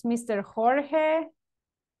else? Mr. Jorge.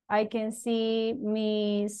 I can see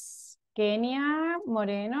Miss Kenia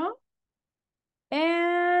Moreno.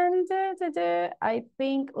 And I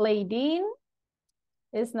think Ladine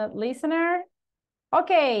is not listener.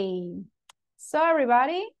 Okay, so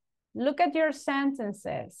everybody, look at your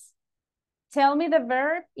sentences. Tell me the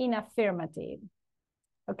verb in affirmative.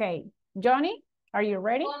 Okay, Johnny, are you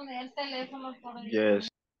ready? Yes.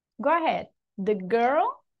 Go ahead. The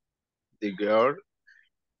girl. The girl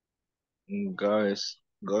goes.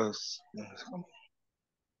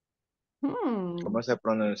 ¿Cómo se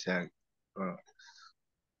pronuncia?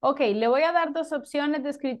 Ok, le voy a dar dos opciones de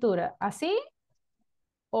escritura. ¿Así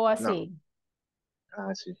o así? No.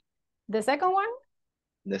 Ah, sí. The second one?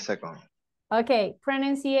 The second. Okay,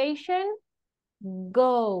 pronunciation,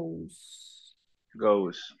 goes.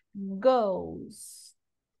 Goes. Goes.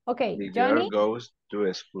 Okay, The Johnny? girl goes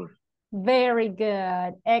to school. Very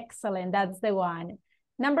good. Excellent. That's the one.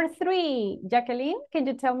 Number 3, Jacqueline, can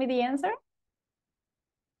you tell me the answer?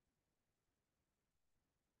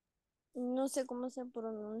 No sé cómo se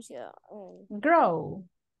pronuncia. Grow.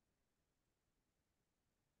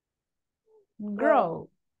 Grow.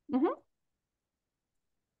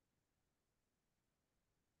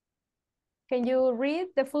 Can you read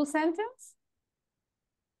the full sentence?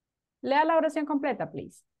 Lea la oración completa,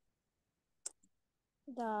 please.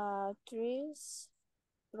 The trees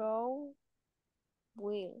grow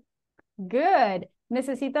well. Good.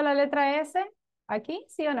 ¿Necesito la letra S aquí,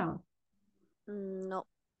 sí o no? No.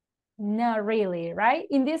 Not really, right?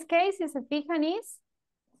 In this case, si se fijan, is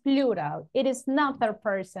plural. It is not third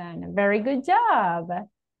person. Very good job.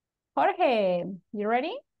 Jorge, you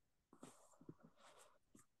ready?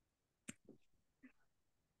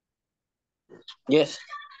 Yes.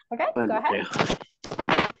 Okay, go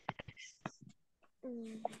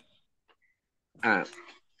ahead.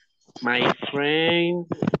 My friend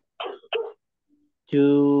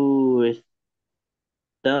to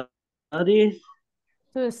study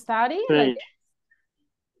To study? French.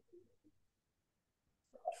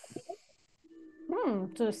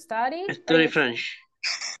 To study? Study French.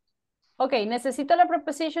 Ok, ¿necesito la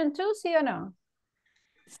preposition to, sí o no?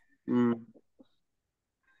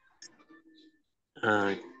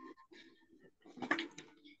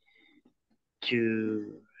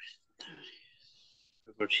 To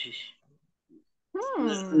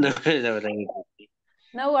No, la verdad.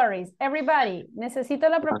 No worries. Everybody, ¿necesito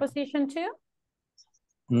la preposition to?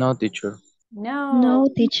 No, teacher. No. No,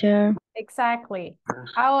 teacher. Exactly.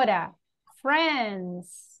 Ahora,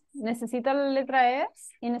 friends. ¿Necesito la letra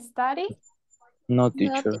S in study? No, No,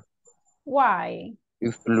 teacher. Why?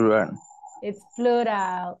 It's plural. It's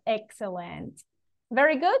plural. Excellent.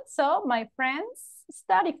 Very good. So, my friends,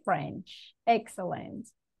 study French. Excellent.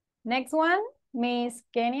 Next one, Miss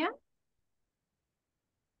Kenya.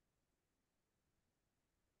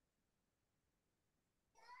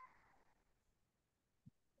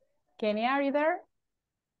 Kenya, are you there?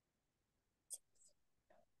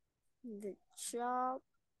 The shop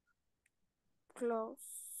closes.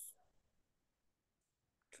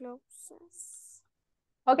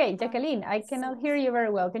 Okay, Jacqueline, I cannot hear you very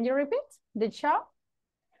well. Can you repeat? The shop?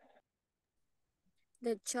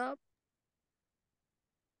 The shop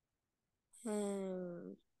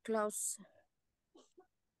close.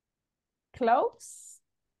 Close?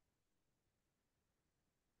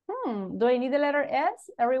 Do I need the letter S,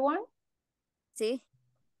 everyone? Sí.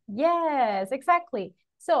 Yes, exactly.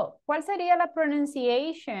 So, ¿cuál sería la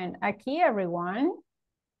pronunciation aquí, everyone?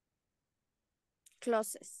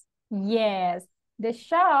 Closes. Yes, the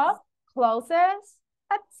shop closes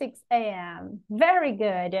at 6 a.m. Very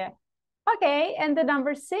good. Okay, and the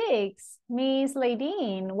number 6, Miss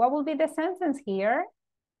Ladine, what will be the sentence here?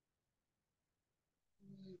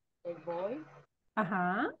 A boy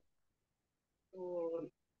Uh-huh.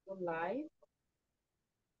 to live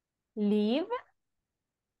Leave.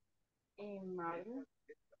 in Mario.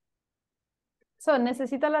 So,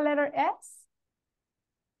 ¿necesita la letter S?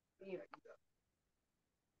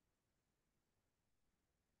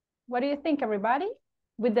 What do you think, everybody?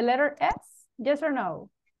 With the letter S? Yes or no?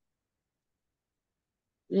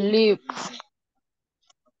 Live.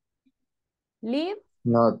 Leave?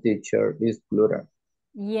 No, teacher. It's plural.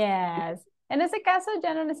 Yes. En ese caso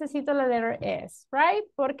ya no necesito la letter S, right?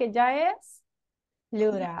 Porque ya es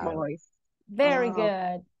plural. Boys. Very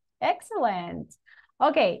good. Excellent.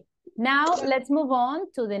 Okay, now let's move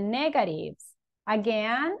on to the negatives.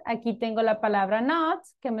 Again, aquí tengo la palabra not,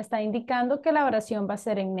 que me está indicando que la oración va a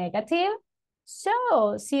ser en negative.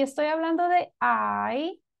 So, si estoy hablando de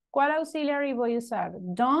I, ¿cuál auxiliary voy a usar?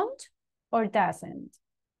 Don't or doesn't?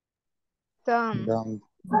 Don't. Don't.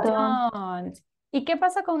 Don't. ¿Y qué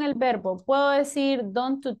pasa con el verbo? ¿Puedo decir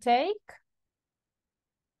don't to take?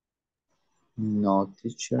 No,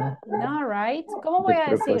 teacher. No, right? ¿Cómo voy The a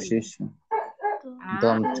decir? preposition. Ah,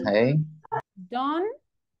 Don't take. don't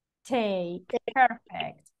take.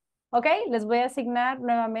 Perfect. Ok, les voy a asignar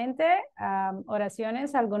nuevamente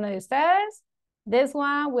oraciones a alguno de ustedes. This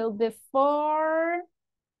one will be for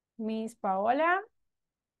Miss Paola,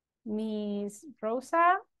 Miss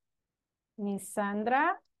Rosa, Miss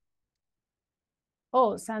Sandra.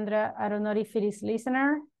 Oh, Sandra, I don't know if it is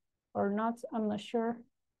listener or not. I'm not sure.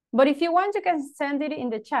 But if you want, you can send it in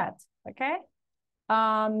the chat, okay?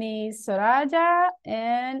 Miss Soraya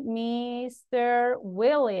and Mr.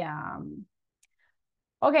 William.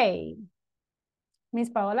 Okay. Miss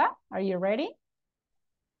Paola, are you ready?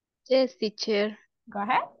 Yes, teacher. Go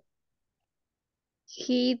ahead.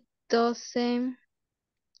 He doesn't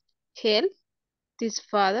help his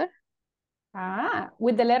father.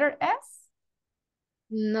 With the letter S?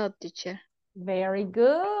 No, teacher. Very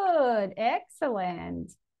good.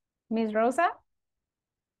 Excellent. Miss Rosa?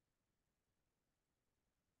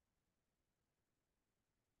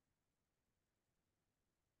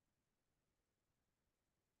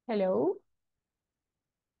 Hello?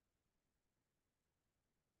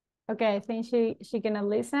 Okay, I think she cannot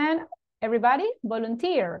listen. Everybody,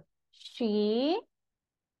 volunteer. She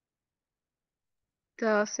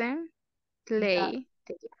Doesn't play.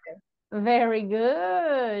 very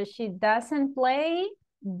good. She doesn't play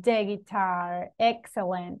the guitar.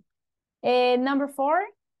 Excellent. Number 4,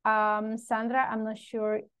 Sandra, I'm not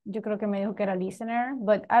sure. Yo creo que me dijo que era listener,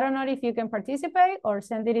 but I don't know if you can participate or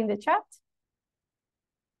send it in the chat.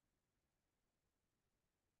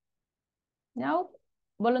 No?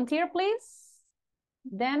 Volunteer, please.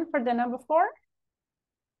 Then for the number 4.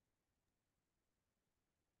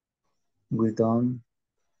 We don't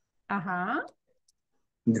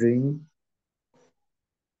drink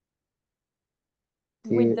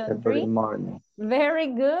We tea don't every drink. morning. Very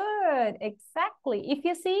good. Exactly. If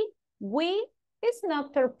you see, we is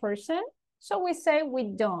not third person, so we say we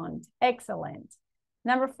don't. Excellent.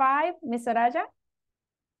 Number 5, Miss Araja.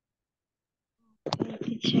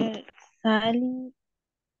 Teacher, Sally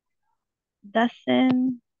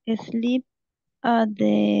doesn't sleep at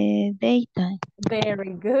the daytime.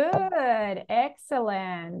 Very good.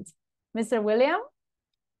 Excellent. Mr. William.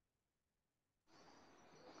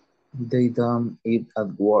 They don't eat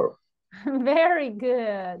at work. Very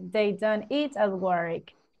good. They don't eat at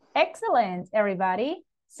work. Excellent, everybody.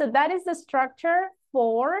 So that is the structure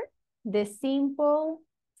for the simple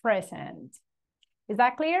present. Is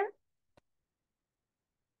that clear?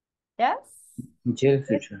 Yes? Yes,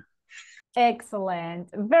 teacher. Excellent.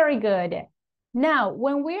 Very good. Now,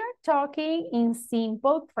 when we are talking in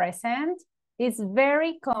simple present, it's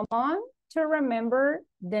very common to remember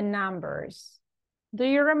the numbers. Do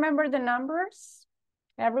you remember the numbers,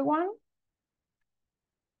 everyone?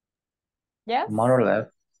 Yes? More or less.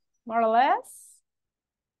 More or less?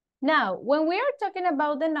 Now, when we are talking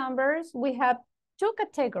about the numbers, we have two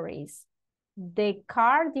categories, the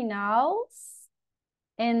cardinals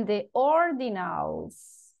and the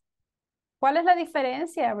ordinals. ¿Cuál es la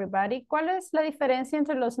diferencia, everybody? ¿Cuál es la diferencia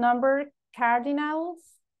entre los number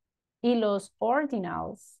cardinals y los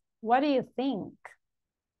ordinals? What do you think?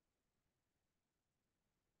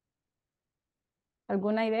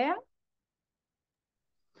 ¿Alguna idea?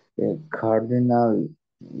 The cardinal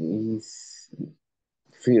is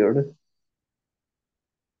third,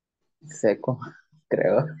 second,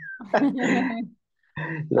 creo.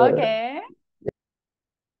 Ok.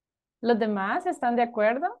 ¿Los demás están de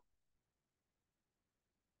acuerdo?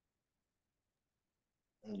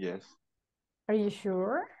 Yes. Are you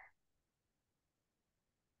sure?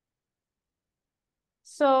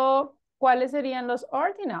 So, ¿cuáles serían los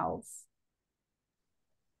ordinals?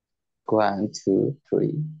 1, 2,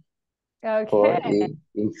 3, 4, Okay.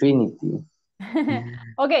 infinity.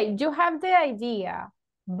 Okay, you have the idea,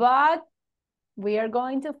 but we are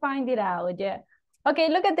going to find it out. Yeah. Okay,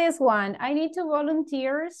 look at this one. I need two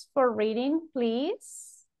volunteers for reading,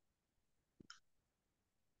 please.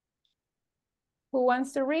 Who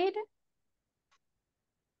wants to read?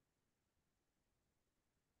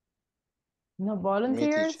 No Me,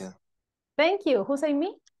 volunteers? teacher. Thank you. Who say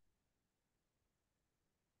me?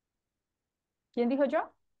 ¿Quién dijo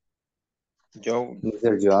yo? Yo.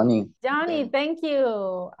 Mr. Johnny. Johnny, thank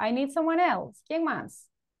you. I need someone else. ¿Quién más?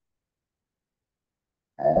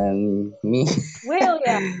 And me.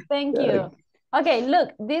 William, thank you. Okay,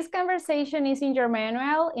 look, this conversation is in your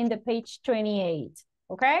manual in the page 28,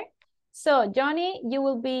 okay? So, Johnny, you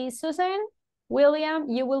will be Susan. William,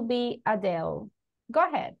 you will be Adele. Go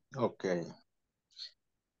ahead. Okay.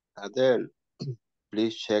 Adele,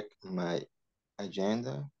 please check my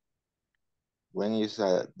agenda. When is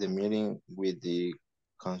the meeting with the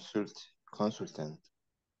consultant?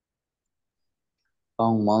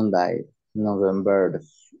 On Monday, November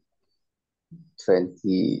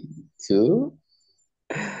 22,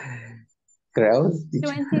 creo.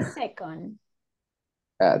 22nd.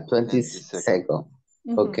 22nd.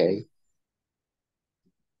 Okay.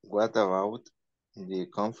 What about the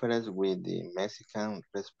conference with the Mexican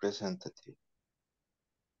representative?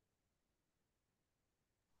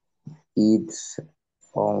 It's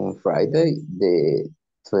on Friday, the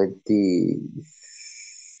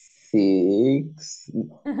 26th.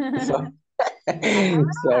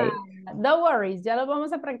 Sorry. Don't worry, ya lo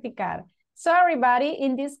vamos a practicar. So everybody,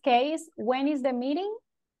 in this case, when is the meeting?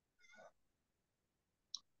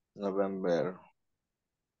 November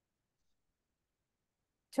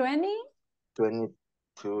 22nd.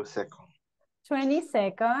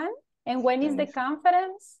 22nd. And when is the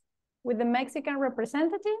conference with the Mexican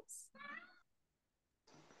representatives?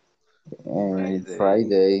 And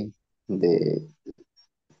Friday, the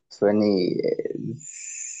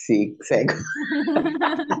 26th.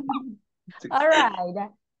 All right.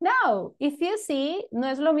 Now, if you see, no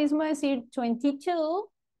es lo mismo decir 22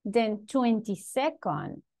 than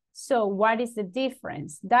 22nd. So what is the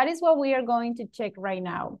difference? That is what we are going to check right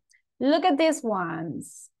now. Look at these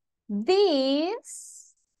ones.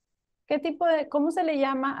 These, ¿cómo se le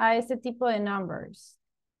llama a este tipo de numbers?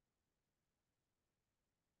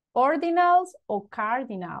 Ordinals o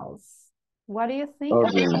cardinals? What do you think?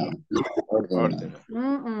 Ordinal.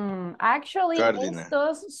 Actually, Cardinal.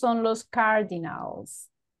 estos son los cardinals.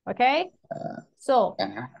 ¿Ok? So,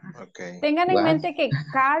 tengan en mente que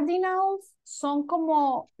cardinals son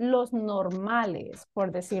como los normales,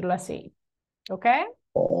 por decirlo así. ¿Ok?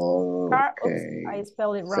 Oops, I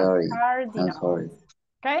spelled it wrong. Sorry. Cardinals. I'm sorry.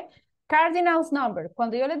 ¿Ok? Cardinals number.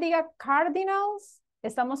 Cuando yo les diga cardinals,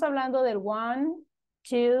 estamos hablando del 1,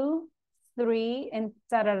 2, 3, and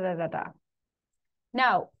ta-da-da-da-da.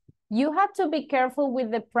 Now, you have to be careful with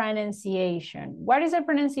the pronunciation. What is the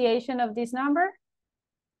pronunciation of this number?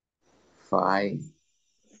 5.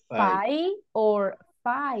 5 or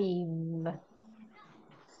 5?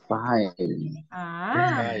 5.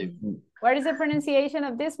 What is the pronunciation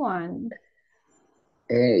of this one?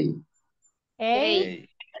 8. A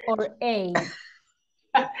or 8?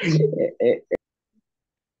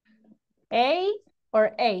 A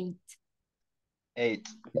or 8? 8.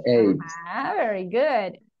 Very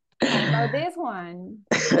good. How about this one?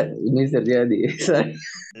 Mr. Johnny, sorry.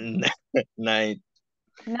 9. 9?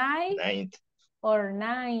 9. or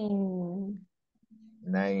 9?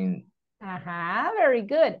 9. Ajá, very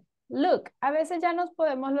good. Look, a veces ya nos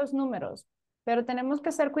podemos los números, pero tenemos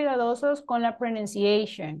que ser cuidadosos con la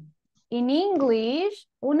pronunciation. In English,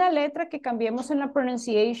 una letra que cambiemos en la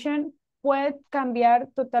pronunciation puede cambiar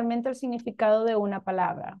totalmente el significado de una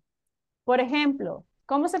palabra. Por ejemplo,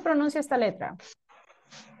 ¿cómo se pronuncia esta letra?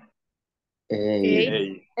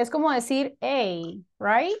 Es como decir A,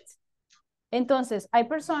 right? Entonces, hay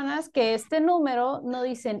personas que este número no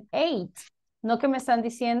dicen 8, no que me están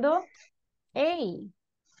diciendo A.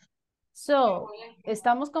 So,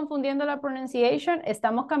 ¿estamos confundiendo la pronunciation?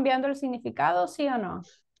 ¿Estamos cambiando el significado, sí o no?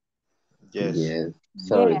 Yes. Yes.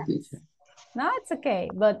 Sorry, Yes. teacher. No, it's okay,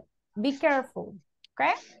 but be careful,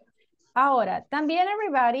 okay? Ahora, también,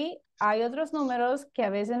 everybody, hay otros números que a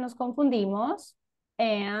veces nos confundimos.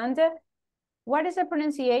 And what is the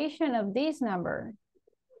pronunciation of this number?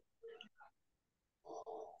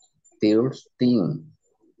 13.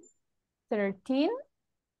 13.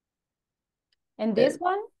 And this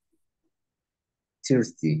one?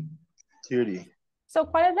 30. 30. So,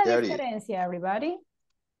 ¿cuál es la 30. diferencia, everybody?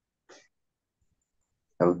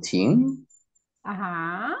 13.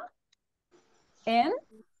 Ajá. And?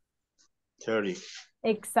 30.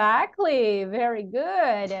 Exactly. Very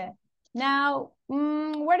good. Now,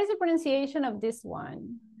 what is the pronunciation of this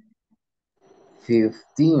one?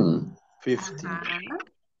 15. 50.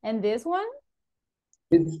 And this one?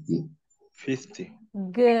 50. 50.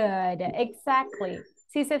 Good. Exactly.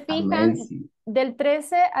 Si se fijan, Amazing. del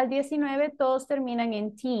 13 al 19 todos terminan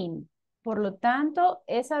en teen. Por lo tanto,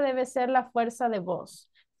 esa debe ser la fuerza de voz.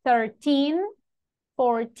 13,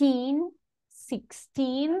 14,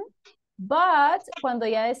 16. But cuando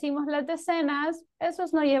ya decimos las decenas,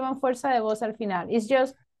 esos no llevan fuerza de voz al final. It's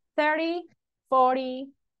just 30,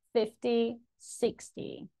 40, 50,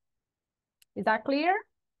 60. Is that clear?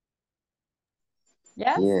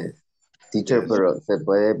 Yes? Yes. Teacher, Yes. pero se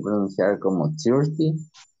puede pronunciar como 30,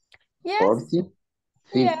 Yes. 40,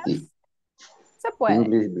 50. Yes. Se puede.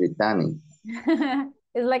 English Britannic.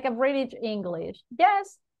 It's like a British English.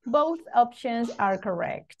 Yes, both options are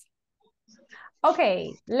correct.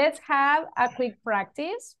 Okay, let's have a quick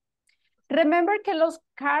practice. Remember que los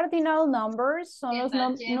cardinal numbers son los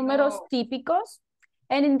números típicos.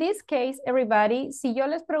 And in this case, everybody, si yo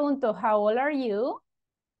les pregunto, how old are you?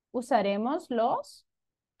 Usaremos los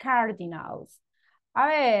cardinals. A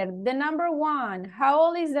ver, the number 1. How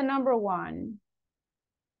old is the number 1?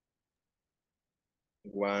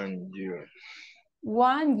 1 year.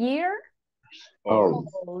 1 year Old.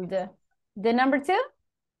 old. The number 2?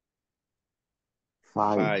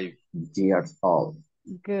 5 years old.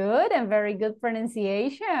 Good and very good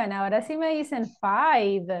pronunciation. Ahora sí me dicen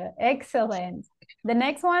 5. Excellent. The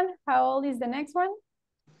next one, how old is the next one?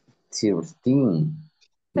 13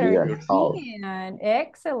 years old. 13.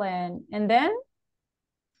 Excellent. And then?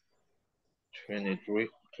 23.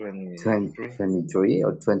 23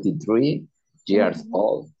 or 23 years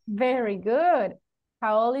old. Very good.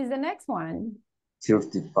 How old is the next one?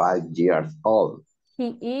 35 years old.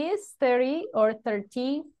 He is 30 or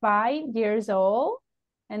 35 years old.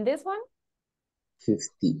 And this one?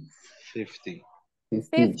 50. 50.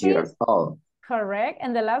 50 years old. Correct.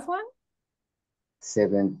 And the last one?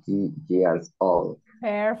 70 years old.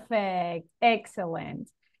 Perfect. Excellent.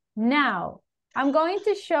 Now, I'm going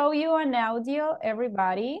to show you an audio,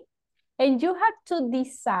 everybody, and you have to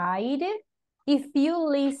decide if you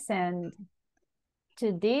listened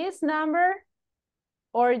to this number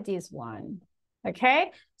or this one,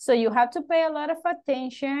 okay? So you have to pay a lot of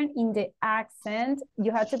attention in the accent.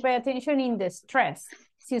 You have to pay attention in the stress.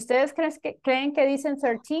 Si ustedes creen que dicen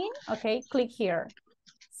 13, okay, click here.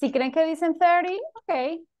 Si creen que dicen 30,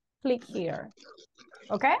 okay, click here.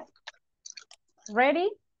 Okay? Ready,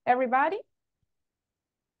 everybody?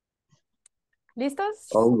 ¿Listos?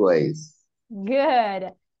 Always.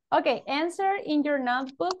 Good. Okay, answer in your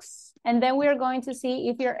notebooks, and then we're going to see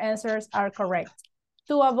if your answers are correct.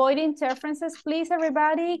 To avoid interferences, please,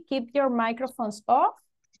 everybody, keep your microphones off.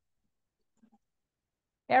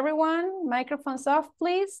 Everyone, microphones off,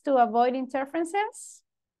 please, to avoid interferences.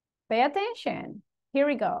 Pay attention. Here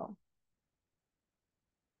we go.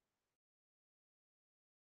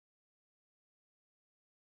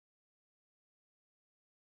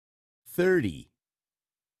 $30,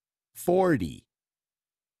 $40,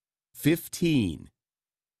 $15,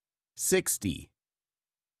 $60,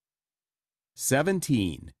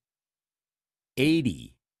 $17,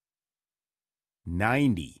 $80,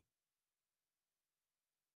 $90.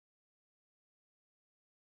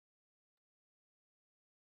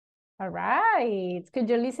 All right. Could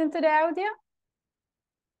you listen to the audio?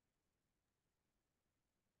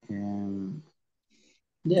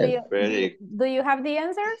 Yes. Do you have the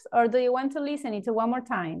answers or do you want to listen it one more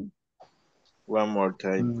time? One more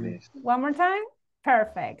time, please. One more time?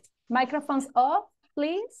 Perfect. Microphones off,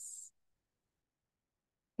 please.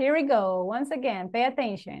 Here we go. Once again, pay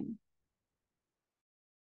attention.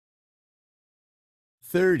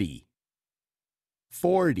 30,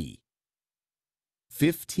 40,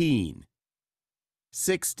 15,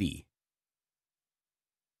 60,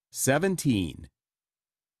 17,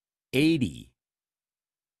 80,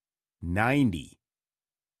 90.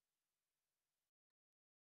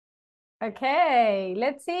 Okay,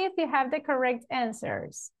 let's see if you have the correct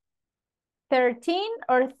answers. 13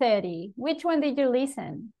 or 30? Which one did you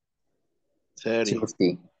listen? 30.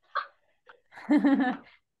 50.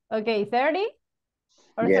 Okay, 30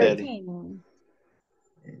 or Yes. 13?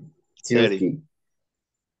 30.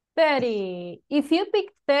 30. If you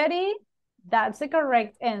picked 30, that's the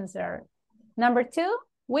correct answer. Number 2,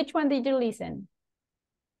 which one did you listen?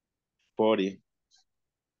 40.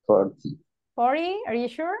 40. 40, are you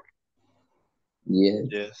sure? Yes.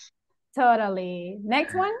 Yes. Totally.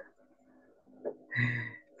 Next one?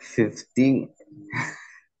 15.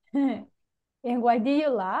 And why do you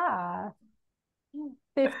laugh?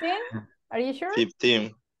 15, are you sure?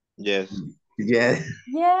 15. Yes. Yes.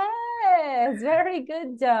 Yes, very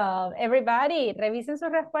good job. Everybody, revisen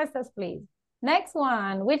sus respuestas, please. Next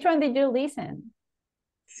one, which one did you listen?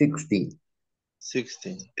 60.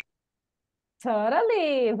 60.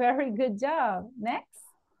 Totally, very good job. Next,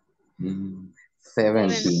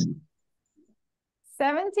 17.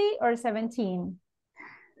 70 or 17?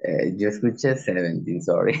 Yo escuché 17,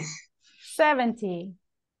 sorry. 70.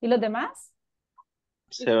 ¿Y los demás?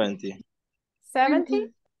 70.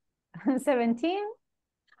 70? 17?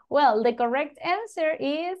 Well, the correct answer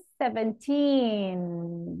is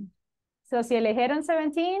 17. So si eligieron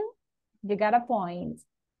 17, you got a point.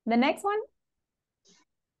 The next one?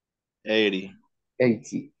 80.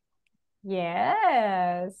 80.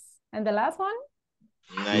 Yes. And the last one?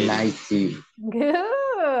 90.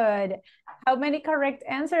 Good. How many correct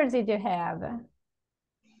answers did you have?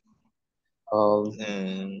 All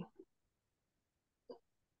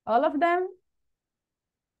All of them?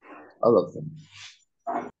 of them.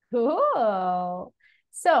 Cool.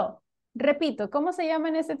 So, repito, ¿cómo se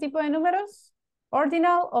llaman este tipo de números?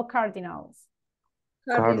 ¿Ordinal o cardinals?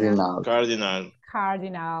 Cardinal. Cardinal.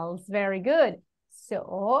 Cardinals, very good.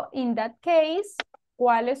 So, in that case,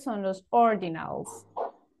 ¿cuáles son los ordinals?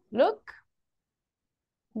 Look,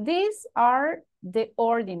 these are the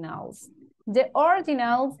ordinals. The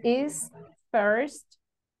ordinals is first,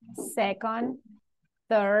 second,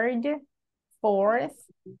 third, fourth.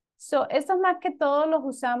 So, estos más que todo los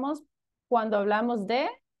usamos cuando hablamos de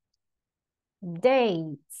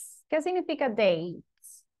dates. ¿Qué significa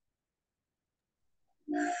dates?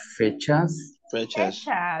 Fechas.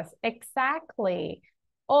 Fechas, exactly.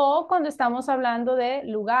 O cuando estamos hablando de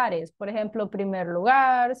lugares, por ejemplo, primer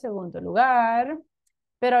lugar, segundo lugar.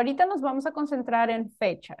 Pero ahorita nos vamos a concentrar en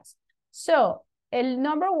fechas. So, el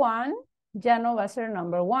number one ya no va a ser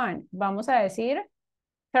number one. Vamos a decir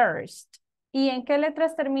first. ¿Y en qué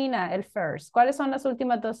letras termina el first? ¿Cuáles son las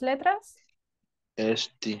últimas dos letras?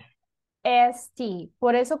 ST. ST.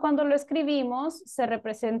 Por eso cuando lo escribimos se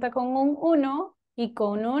representa con un 1 y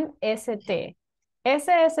con un ST.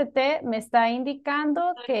 Ese ST me está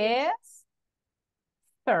indicando que es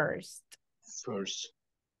first. First.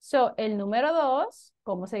 So, el número 2,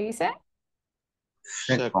 ¿cómo se dice?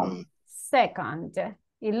 Second. Second.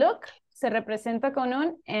 Y look, se representa con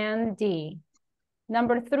un ND.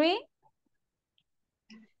 Number 3.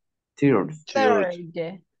 Third. Third.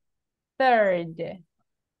 Third. Third.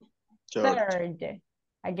 Third.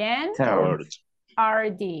 Again. Third.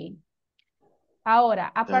 RD. Ahora,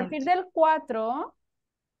 a partir del 4,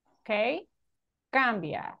 ok,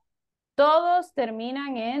 cambia. Todos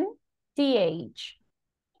terminan en TH.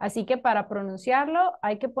 Así que para pronunciarlo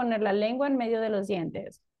hay que poner la lengua en medio de los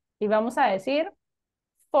dientes. Y vamos a decir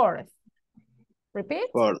fourth. Repeat.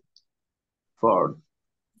 Fourth. Fourth.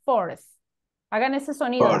 Fourth. Hagan ese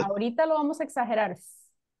sonido. Fourth. Ahorita lo vamos a exagerar.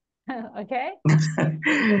 ¿Ok?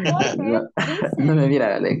 No me mira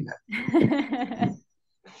la lengua.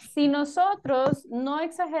 Si nosotros no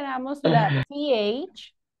exageramos la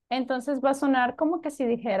TH, entonces va a sonar como que si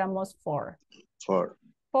dijéramos four. Fourth.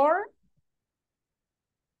 Four.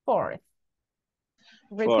 Fourth.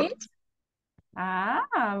 Repeat. Fourth.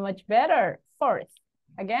 Ah, much better. Fourth.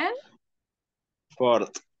 Again.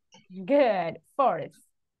 Fourth. Good. Fourth.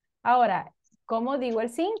 Ahora, ¿cómo digo el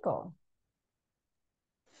 5?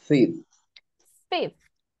 Fifth. Fifth.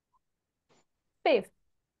 Fifth.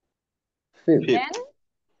 Fifth. Then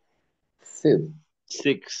Fifth.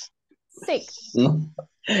 Six. Six. No.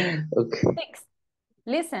 Okay. Six.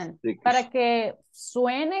 Listen, Six. para que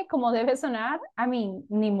suene como debe sonar,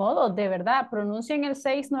 ni modo, de verdad, pronuncien el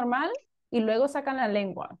 6 normal y luego sacan la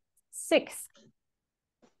lengua. Six.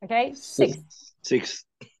 ¿Ok? Six. Six.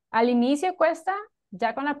 Al inicio cuesta,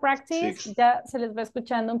 ya con la practice, Six. ya se les va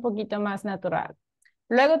escuchando un poquito más natural.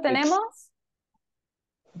 Luego tenemos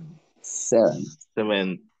Seven.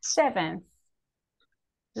 seven.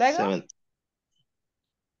 Luego, Seven.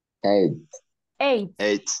 Eight.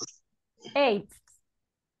 eight. Eight.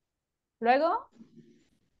 Luego,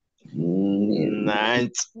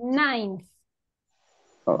 Ninth. ninth.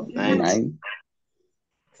 Oh, Ninth. nine.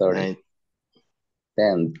 Sorry. Ninth.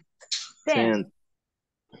 Tenth. Tenth. Tenth.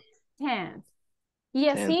 Tenth. Y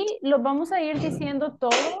así los vamos a ir diciendo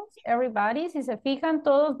todos, everybody. Si se fijan,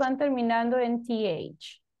 todos van terminando en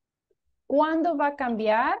TH. ¿Cuándo va a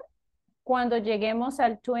cambiar? Cuando lleguemos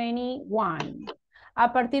al 21.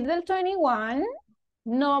 A partir del 21,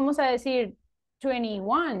 no vamos a decir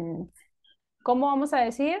 21. ¿Cómo vamos a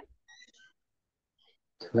decir?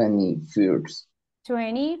 21st.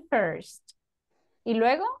 21st. ¿Y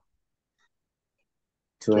luego?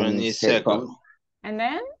 22nd. And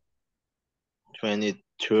then? 23rd.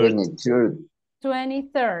 23rd.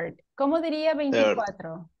 23rd. ¿Cómo diría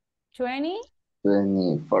 24? 20?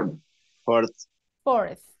 24th. Fourth.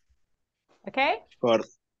 4th. ¿Ok? Fourth.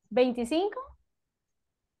 25?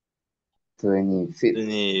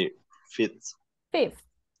 25th. 25th. 5th.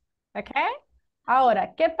 ¿Ok?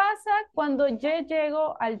 Ahora, ¿qué pasa cuando yo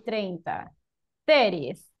llego al 30?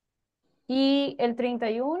 30th. ¿Y el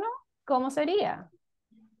 31? ¿Cómo sería?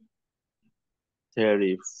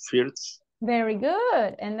 31st. Very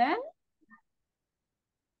good. And then?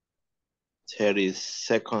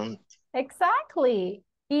 32nd. Exactly.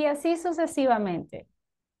 Y así sucesivamente.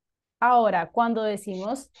 Ahora, cuando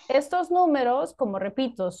decimos estos números, como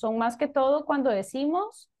repito, son más que todo cuando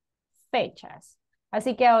decimos fechas.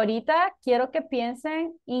 Así que ahorita quiero que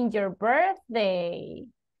piensen in your birthday.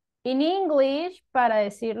 In English, para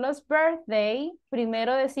decir los birthday,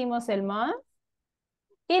 primero decimos el month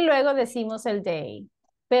y luego decimos el day.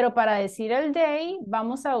 Pero para decir el day,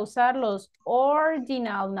 vamos a usar los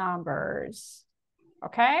ordinal numbers.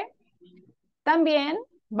 ¿Ok? También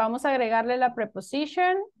vamos a agregarle la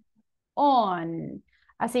preposición on.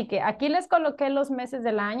 Así que aquí les coloqué los meses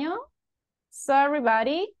del año. So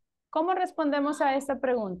everybody, ¿cómo respondemos a esta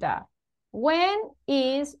pregunta? When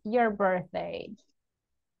is your birthday?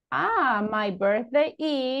 My birthday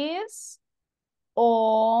is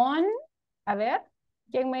on... A ver,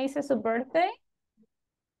 ¿quién me dice su birthday?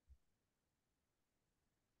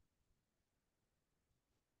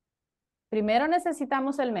 Primero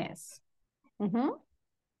necesitamos el mes.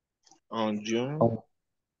 On June.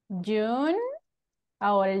 June.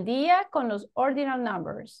 Ahora el día con los ordinal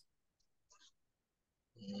numbers.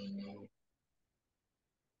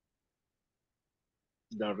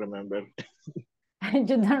 Don't remember. You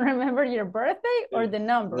don't remember your birthday or the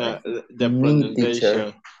number? No, the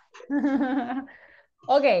pronunciation.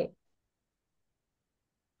 Okay.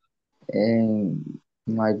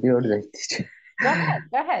 My birthday, teacher. Go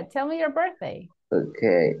ahead. Tell me your birthday.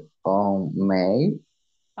 Okay, on May.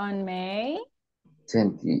 On May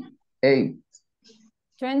 28.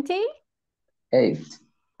 20? 8.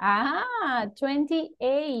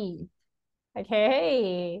 28.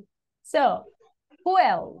 Okay. So, who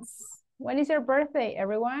else? When is your birthday,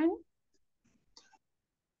 everyone?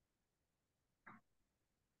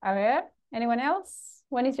 A ver, anyone else?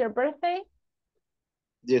 When is your birthday?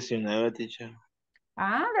 19, teacher.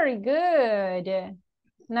 Very good.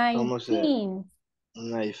 19.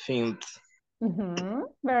 19th.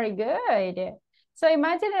 Very good. So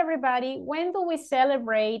imagine everybody, when do we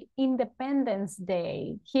celebrate Independence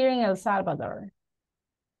Day here in El Salvador?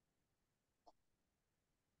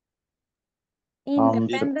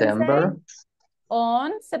 September.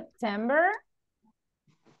 On September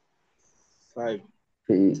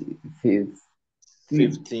 15th.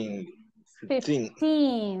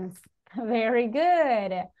 15th. Very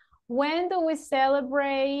good. When do we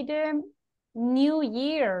celebrate New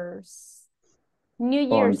Year's? New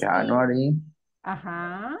Year's On January.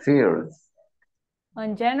 1st.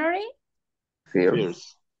 On January?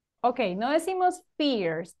 1st. Ok, no decimos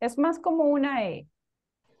fierce, es más como una E.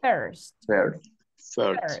 First.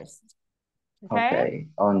 Okay,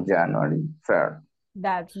 on January 1st.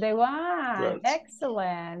 That's the one. First.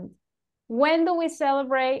 Excellent. When do we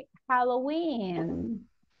celebrate Halloween?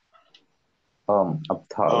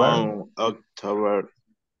 October. October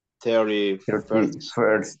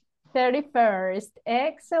 31st. 31st.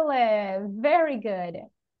 Excellent. Very good.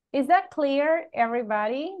 Is that clear,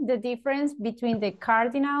 everybody? The difference between the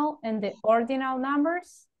cardinal and the ordinal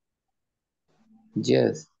numbers?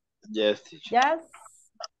 Yes. Yes, teacher. Yes.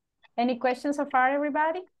 Any questions so far,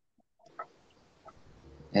 everybody?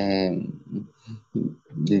 In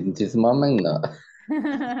this moment, no.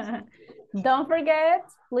 Don't forget,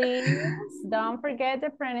 please, don't forget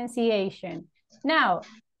the pronunciation. Now,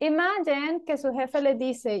 imagine que su jefe le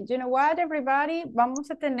dice, you know what, everybody, vamos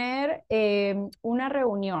a tener una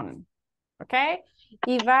reunión, ¿ok?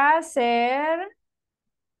 Y va a ser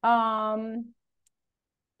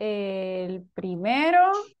el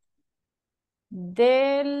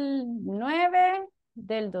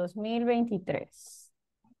 1/9/2023.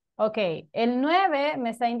 Ok, el 9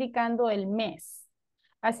 me está indicando el mes.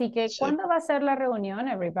 Así que, ¿cuándo va a ser la reunión,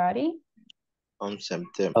 everybody? On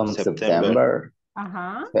September. On September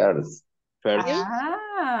Ajá. 1st. First.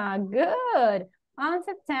 Ah, good. On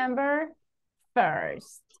September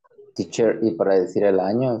 1st. Teacher, y para decir el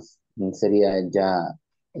año, sería ya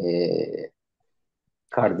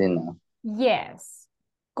cardinal. Yes.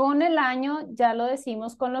 Con el año ya lo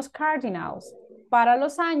decimos con los cardinals. Para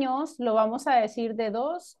los años lo vamos a decir de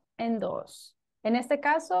 2 en 2. En este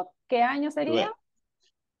caso, ¿qué año sería?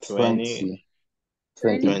 20.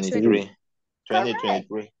 2023.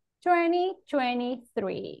 2023.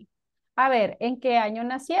 2023. A ver, ¿en qué año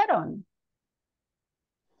nacieron?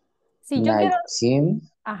 Si yo quiero... 19.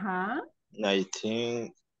 Ajá.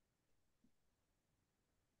 19.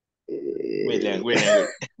 eh, William.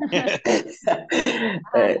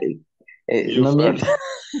 no miento.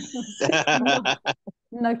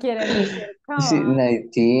 No quieren decir. Sí, Come on.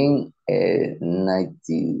 90.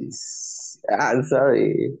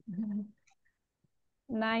 Sorry.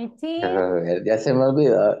 19. Ya se me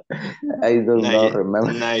olvidó. I do not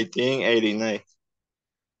remember. 1989.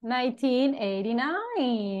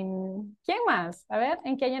 1989. ¿Quién más? A ver,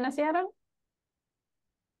 ¿en qué año nacieron?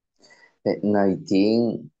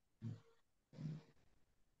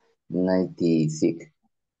 1996.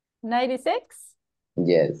 96?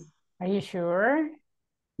 Yes. Are you sure?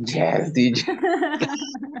 Yes, teacher.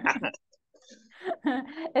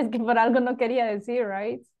 Es que por algo no quería decir,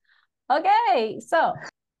 right? Ok, so,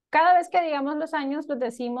 cada vez que digamos los años, los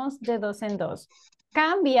decimos de 2 en 2.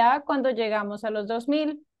 Cambia cuando llegamos a los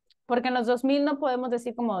 2000, porque en los 2000 no podemos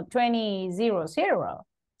decir como 2000.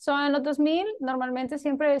 So, en los 2000 normalmente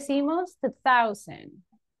siempre decimos 2000.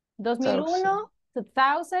 2001,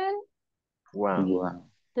 2000, Wow.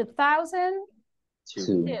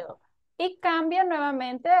 2002. Y cambia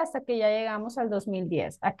nuevamente hasta que ya llegamos al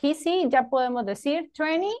 2010. Aquí sí, ya podemos decir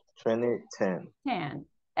 2010. 10.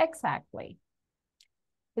 Exactly.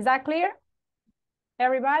 Is that clear?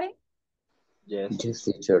 Everybody? Yes. Yes,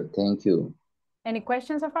 teacher. Thank you. Any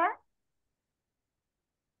questions so far?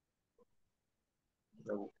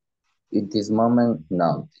 No. In this moment,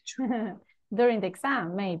 no, teacher. During the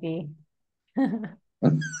exam, maybe.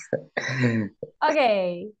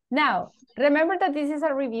 Okay, now, remember that this is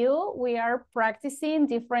a review. We are practicing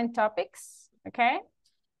different topics, okay?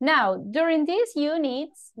 Now, during these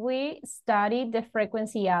units, we studied the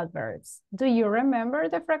frequency adverbs. Do you remember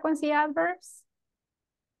the frequency adverbs?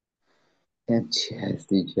 Yes,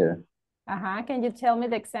 teacher. Can you tell me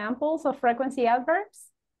the examples of frequency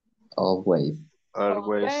adverbs? Always.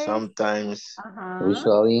 Always. Sometimes.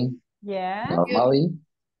 Usually. Yes. Normally.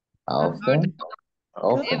 Often.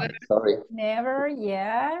 Sorry. Never,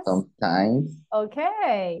 yes. Sometimes.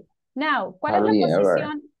 Okay. Now, Hardly ever.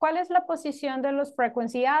 ¿cuál es la posición de los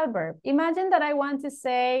frequency adverb? Imagine that I want to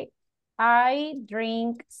say, I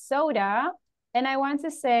drink soda, and I want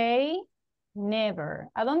to say, never.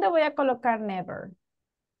 ¿A dónde voy a colocar never?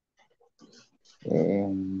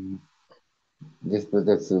 Después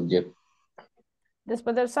del subject.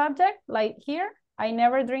 Después del subject, like here, I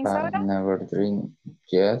never drink soda. I never drink.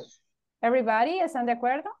 Yes. Everybody, ¿están de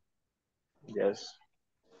acuerdo? Yes.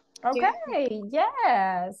 Okay,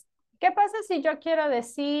 yes. ¿Qué pasa si yo quiero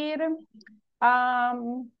decir,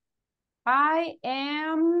 I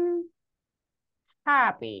am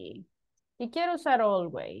happy? Y quiero usar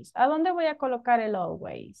always. ¿A dónde voy a colocar el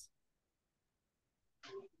always?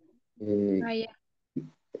 I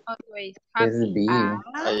am always happy.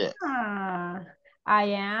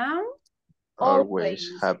 I am Always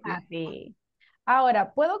happy.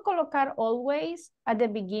 Ahora, ¿puedo colocar always at the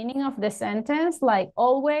beginning of the sentence? Like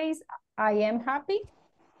always, I am happy?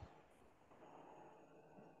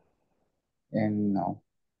 No.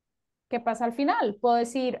 ¿Qué pasa al final? ¿Puedo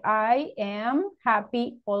decir I am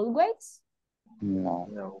happy always?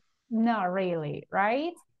 No. Not really,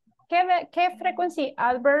 right? ¿Qué frequency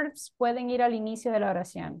adverbs pueden ir al inicio de la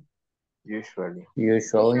oración? Usually.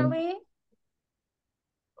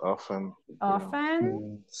 Often.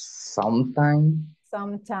 Often. Sometimes.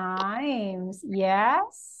 Sometimes.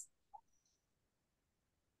 Yes.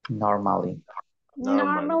 Normally.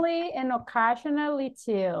 Normally and occasionally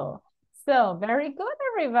too. So very good,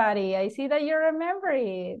 everybody. I see that you remember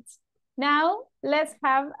it. Now, let's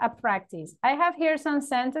have a practice. I have here some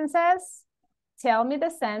sentences. Tell me the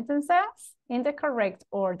sentences in the correct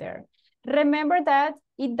order. Remember that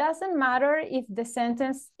it doesn't matter if the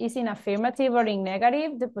sentence is in affirmative or in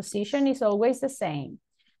negative, the position is always the same.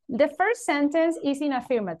 The first sentence is in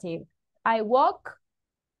affirmative. I walk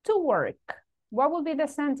to work. What will be the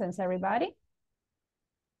sentence, everybody?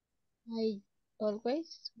 I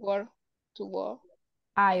always work to work.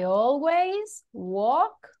 I always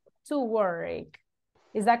walk to work.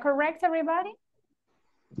 Is that correct, everybody?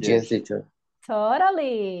 Yes, teacher.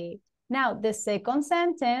 Totally. Now, the second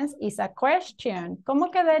sentence is a question.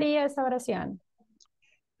 ¿Cómo quedaría esa oración?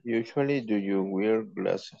 Usually, do you wear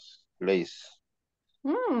glasses?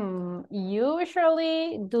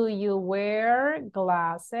 Usually, do you wear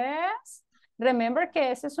glasses? Remember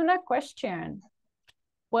que esa es una question.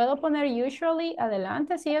 ¿Puedo poner usually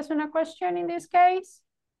adelante si es una question in this case?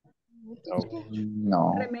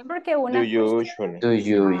 No. Remember que una Do you question... usually? Do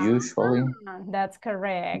you usually That's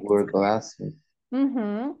correct. wear glasses?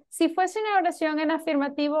 Si fuese una oración en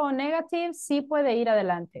afirmativo o negativo, sí puede ir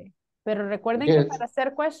adelante. Pero recuerden que Yes. para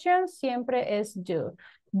hacer questions siempre es do.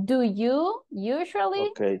 Do you usually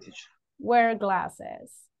Okay, teacher. wear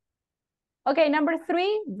glasses? Okay, number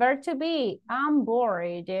 3, verb to be. I'm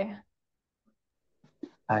bored.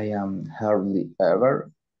 I am hardly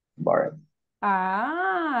ever bored.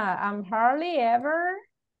 I'm hardly ever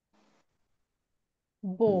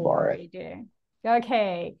bored.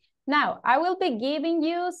 Okay, now I will be giving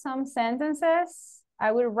you some sentences.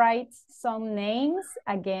 I will write some names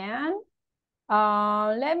again.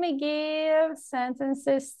 Let me give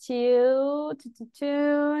sentences to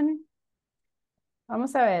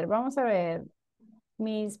Vamos a ver.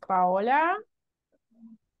 Miss Paola.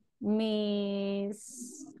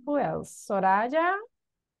 Miss, who else? Soraya.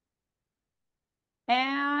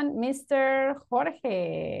 And Mr.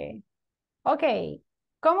 Jorge. Ok.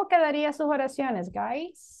 ¿Cómo quedarían sus oraciones,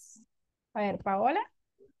 guys? A ver, Paola.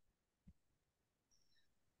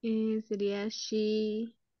 Sería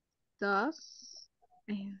she does.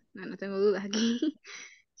 No tengo dudas aquí.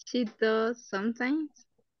 She does sometimes.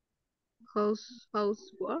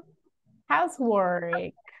 Housework.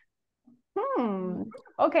 Housework.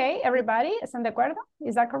 Okay, everybody, ¿están de acuerdo?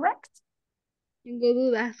 Is that correct? Tengo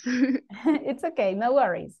dudas. It's okay, no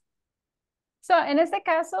worries. So, en este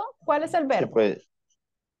caso, ¿cuál es el verbo? Sí, pues.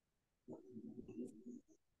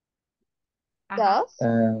 Ajá.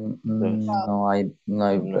 No hay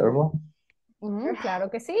verbo. Claro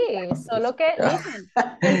que sí, solo que, listen,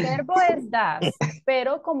 el verbo es das,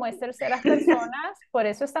 pero como es terceras personas, por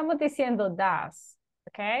eso estamos diciendo das,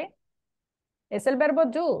 ¿ok? Es el verbo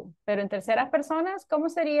do, pero en terceras personas, ¿cómo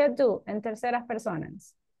sería do en terceras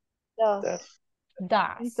personas? Does.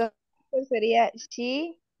 Das. Entonces sería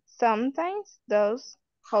she sometimes does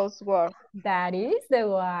housework. That is the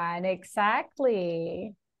one,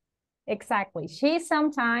 exactly. Exactly. She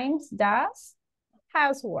sometimes does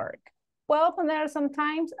housework. ¿Puedo poner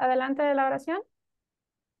sometimes adelante de la oración?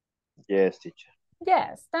 Yes, teacher.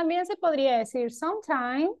 Yes. También se podría decir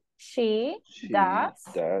sometimes she does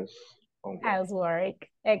housework.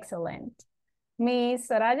 Excellent. Miss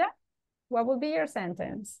Soraya, what would be your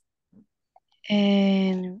sentence?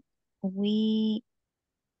 And we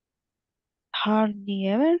hardly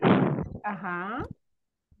ever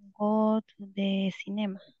go to the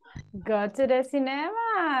cinema. Go to the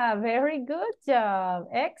cinema. Very good job.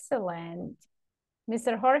 Excellent.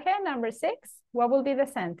 Mr. Jorge, number 6, what will be the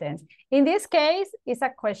sentence? In this case, it's a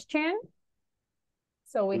question,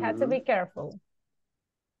 so we have to be careful.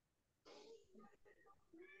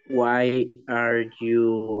 Why are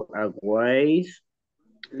you always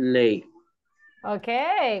late?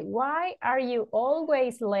 Okay, why are you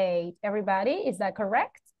always late? Everybody, is that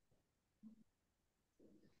correct?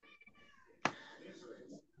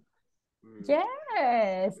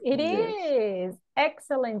 Yes, it is.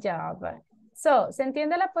 Excellent job. So, ¿se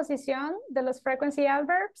entiende la posición de los frequency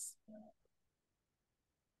adverbs?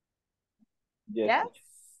 Yes.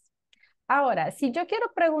 Ahora, si yo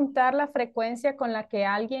quiero preguntar la frecuencia con la que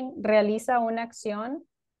alguien realiza una acción,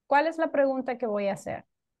 ¿cuál es la pregunta que voy a hacer?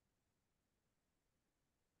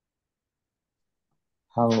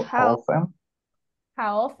 How often?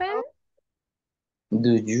 How often?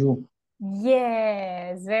 Do you?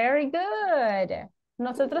 Yes, very good.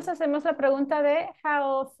 Nosotros hacemos la pregunta de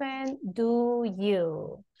how often do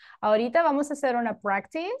you? Ahorita vamos a hacer una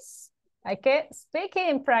practice Hay que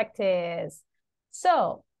speaking practice.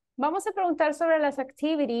 So, vamos a preguntar sobre las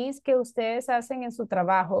activities que ustedes hacen en su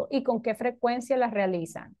trabajo y con qué frecuencia las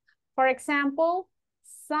realizan. For example,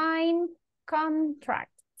 sign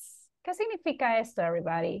contracts. ¿Qué significa esto,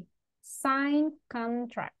 everybody? Sign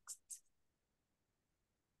contracts.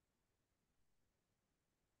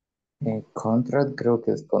 Contract creo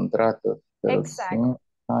que es contrato, pero Exacto.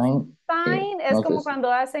 sign, Sign es no sé como si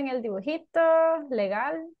cuando hacen el dibujito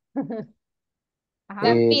legal. La Ajá.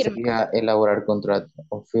 firma. sería elaborar contrato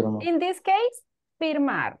o firma. In this case,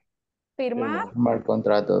 firmar. Firmar. Firmar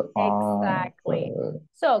contrato. Exactly.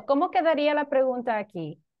 So, ¿cómo quedaría la pregunta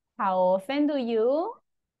aquí? How often do you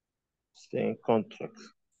Sign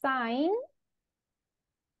contracts. sign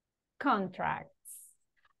contracts?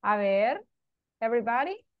 A ver,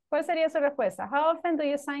 everybody, ¿cuál sería su respuesta? How often do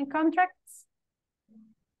you sign contracts?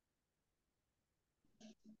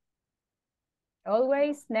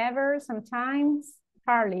 Always, never, sometimes,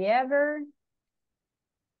 hardly ever.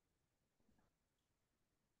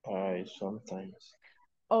 Sometimes.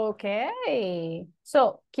 Ok.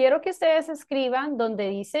 So, quiero que ustedes escriban donde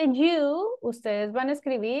dice you, ustedes van a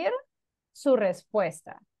escribir su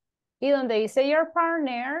respuesta. Y donde dice your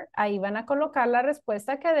partner, ahí van a colocar la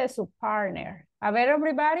respuesta que de su partner. A ver,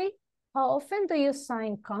 everybody, how often do you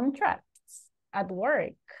sign contracts at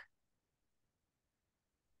work?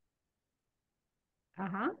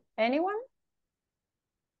 Anyone?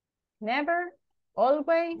 Never?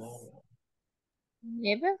 Always?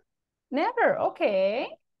 Never. Never, ok.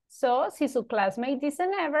 So, si su classmate dice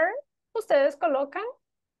never, ustedes colocan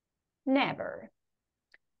never.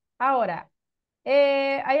 Ahora,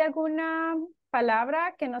 ¿hay alguna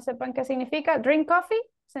palabra que no sepan qué significa? Drink coffee.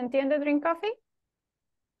 ¿Se entiende drink coffee?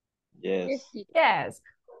 Yes. Yes.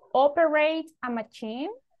 Operate a machine.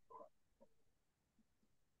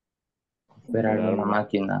 Operar una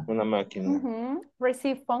máquina. Una máquina.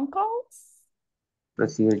 Receive phone calls.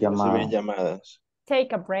 Recibir Recibir llamadas. llamadas.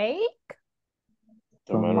 Take a break.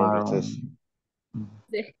 Tomar un receso.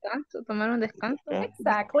 Descanso, tomar un descanso.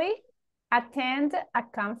 Exactly. Attend a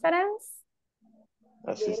conference.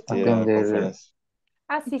 Asistir a la Atender conferencia.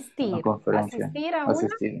 una Asistir. conferencia. Asistir a una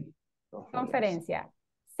Asistir. conferencia.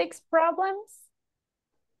 Fix problems.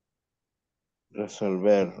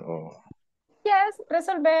 Resolver o Yes,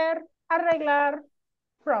 resolver, arreglar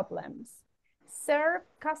problems. Serve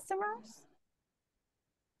customers.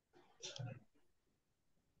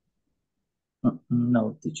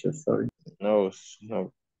 No, teacher, sorry. no.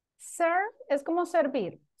 Serve es como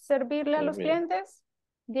servir. Servirle a los Servir. clientes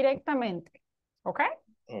directamente. Okay?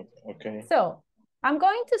 Okay. So, I'm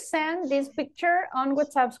going to send this picture on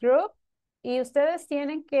WhatsApp's group y ustedes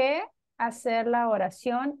tienen que hacer la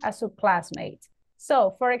oración a su classmate.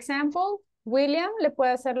 So, for example, William le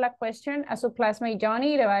puede hacer la question a su classmate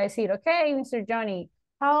Johnny y le va a decir, okay, Mr. Johnny,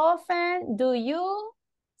 how often do you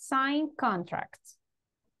sign contracts?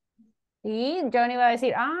 Y Johnny va a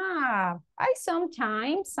decir, I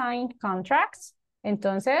sometimes sign contracts.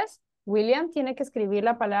 Entonces, William tiene que escribir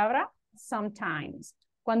la palabra sometimes.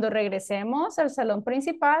 Cuando regresemos al salón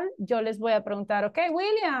principal, yo les voy a preguntar, ok,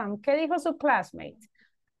 William, ¿qué dijo su classmate?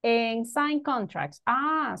 En sign contracts.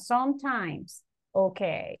 Sometimes. Ok.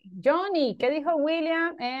 Johnny, ¿qué dijo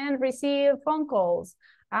William en receive phone calls?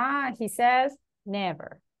 He says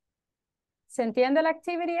never. ¿Se entiende la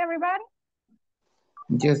activity, everybody?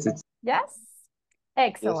 Yes, it's Yes?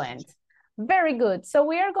 Excellent. Yes. Very good. So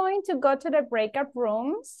we are going to go to the breakout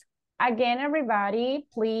rooms. Again, everybody,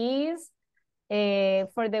 please,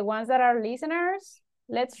 for the ones that are listeners,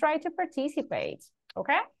 let's try to participate,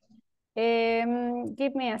 okay?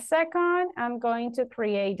 Give me a second. I'm going to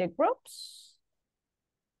create the groups.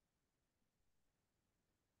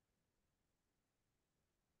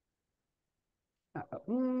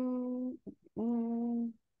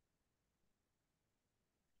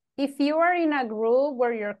 If you are in a group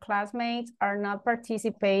where your classmates are not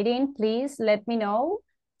participating, please let me know.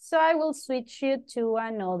 So I will switch you to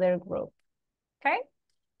another group. Okay?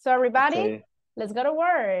 So everybody, let's go to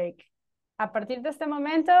work. A partir de este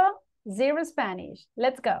momento, zero Spanish.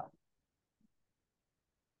 Let's go.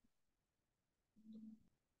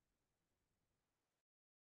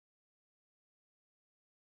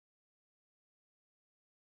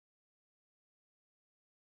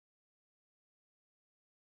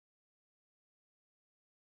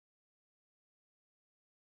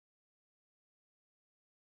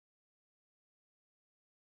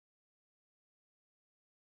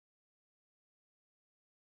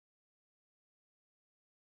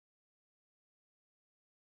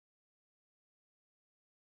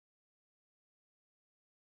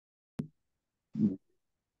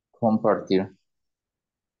 compartir.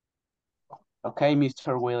 Okay,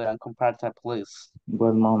 Mr. William, Completa, please.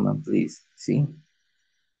 One moment, please. See?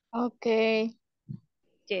 Okay.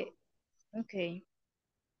 Yeah. Okay.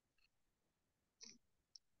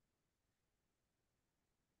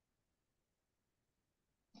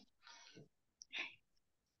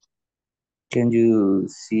 Can you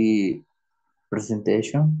see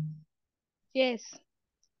presentation? Yes.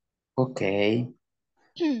 Okay.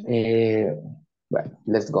 Well,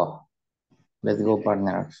 let's go. Let's go,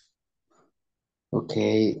 partners.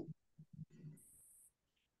 Okay.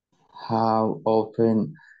 How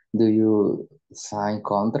often do you sign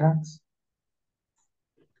contracts?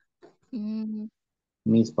 Mm,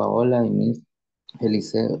 Miss Paola y Miss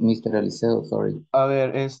Eliseo, Mr. Eliseo, sorry. A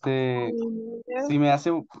ver, yeah. si me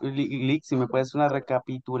hace, Lick, si me puedes hacer una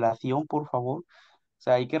recapitulación, por favor. O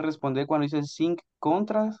sea, hay que responder cuando dice sync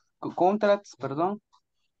contracts, perdón.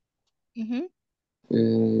 Ujú.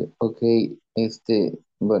 Ok,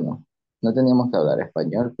 bueno, no teníamos que hablar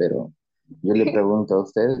español, pero yo le pregunto a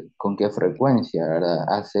usted con qué frecuencia, ¿verdad?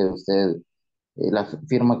 Hace usted, la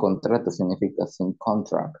firma contrato significa sin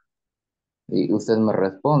contract. Y usted me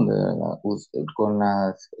responde, ¿verdad? Usted, con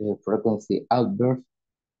las frequency outbursts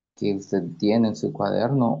que usted tiene en su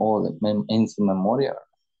cuaderno o en su memoria, ¿verdad?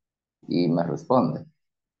 Y me responde.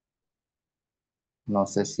 No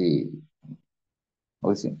sé si,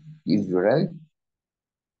 o si, is you ready?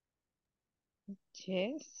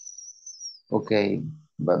 Yes. Ok,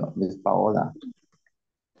 bueno, Miss Paola,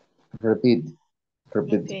 repeat.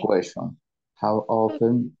 Repeat the Okay. question. How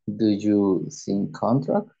often do you sign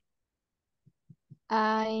contract?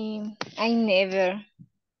 I never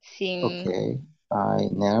seen. Okay, I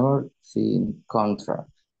never seen contract.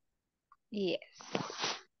 Yes.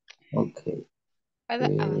 Okay.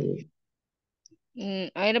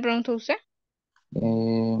 Ahí le pregunto a usted.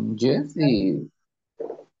 Yes,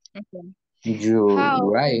 Okay. you're How?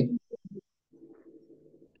 right.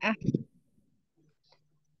 Ah,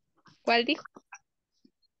 ¿cuál dijo?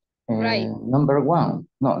 Right. Number one.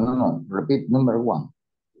 No. Repeat number one.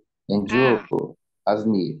 And you Ah, ask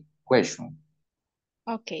me question.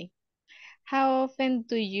 okay. How often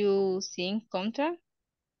do you sing contracts?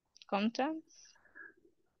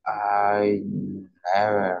 I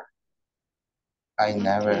never, I Okay.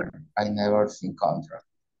 never, I never seen contract.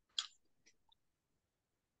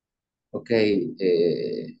 Okay.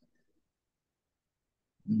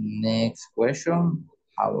 Next question.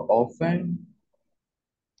 How often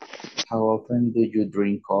do you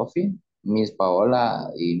drink coffee? Miss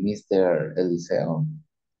Paola y Mr. Eliseo.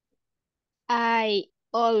 I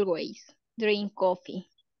always drink coffee.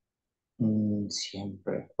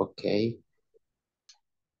 Siempre, ok.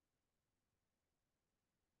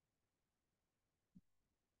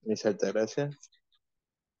 Miss Altagracia.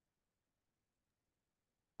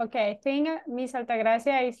 Okay, I think Miss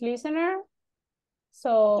Altagracia is listener.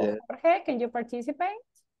 So, Yeah. Jorge, can you participate?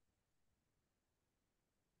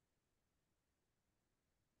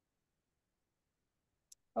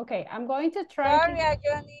 Okay, I'm going to try Sorry, to...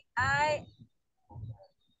 Johnny.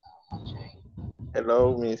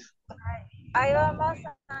 Hello, Miss. I almost.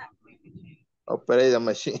 Operate the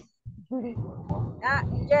machine. Yes.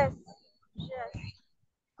 Yes.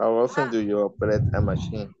 How often do you operate a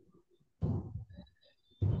machine?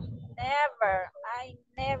 Never. I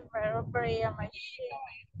never operate a machine.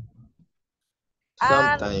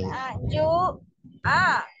 Sometimes.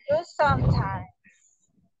 You sometimes.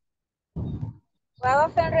 We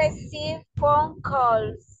often receive phone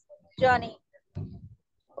calls, Johnny.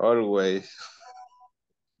 Always.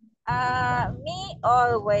 Me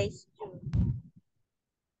always do.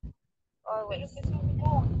 Always.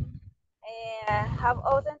 How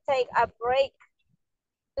often take a break?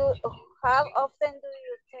 How often do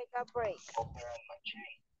you take a break?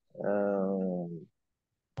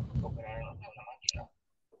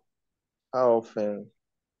 How often?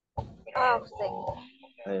 Often.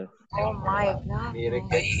 I, Oh my God.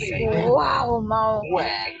 Wow, Mau.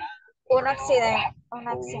 Un accidente. Un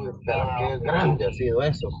accidente. Qué grande ha sido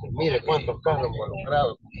eso. Mire cuántos carros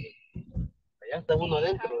involucrados. Allá está uno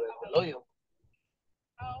adentro del hoyo.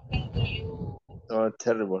 oh,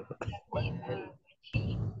 terrible.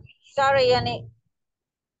 Sorry, Yanni.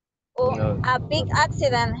 No. A big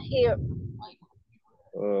accident here.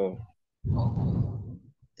 Oh.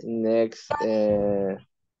 Next.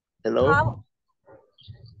 Hello.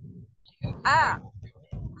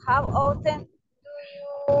 How often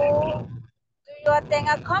do you attend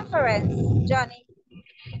a conference, Johnny?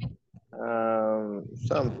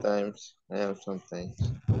 Sometimes. I am sometimes.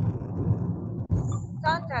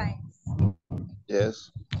 Sometimes.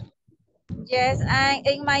 Yes. Yes, and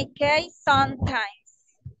in my case, sometimes.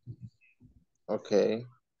 Okay.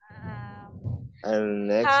 And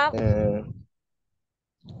next, Have,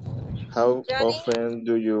 how Johnny, often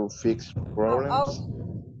do you fix how problems?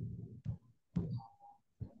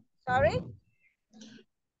 sorry?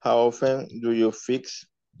 How often do you fix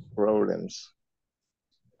problems?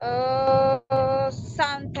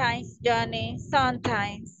 Sometimes, Johnny,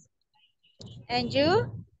 sometimes. And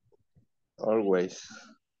you? Always.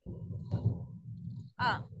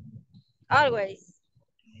 Ah, always.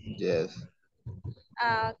 Yes.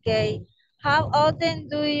 Okay. How often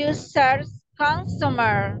do you serve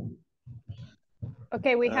customer?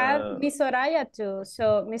 Okay, we have Uh, Miss Soraya too.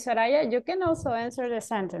 So Miss Soraya, you can also answer the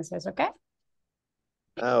sentences, okay?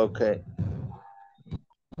 okay.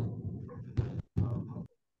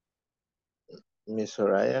 Miss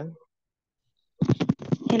Soraya,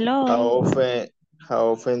 Hello. how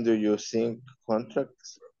often do you sign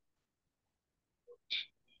contracts?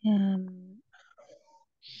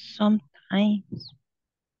 Sometimes.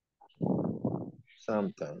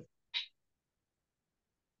 Sometimes.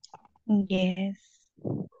 Yes.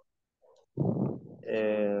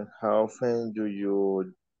 How often do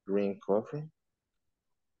you drink coffee?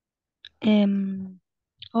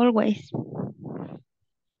 Always.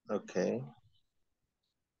 Okay.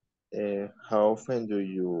 How often do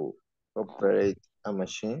you operate a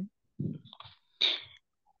machine?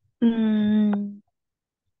 Mm,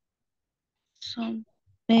 some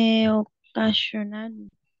occasionally.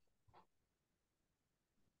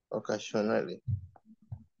 Occasionally.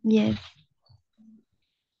 Yes.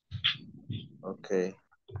 Okay.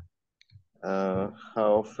 How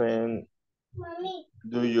often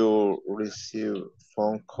do you receive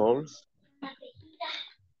phone calls?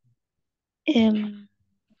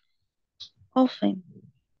 Often.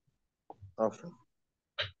 Often.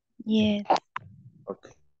 Yes.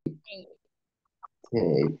 Okay.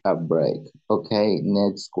 Okay, a break. Okay,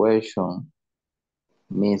 next question.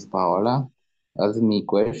 Miss Paola, ask me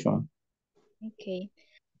question. Okay.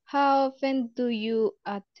 How often do you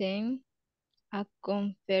attend a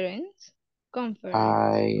conference?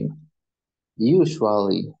 I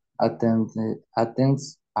usually attend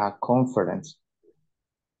a conference.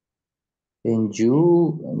 And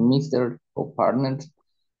you, Mr. Partner,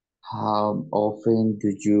 how often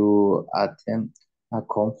do you attend a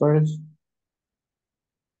conference?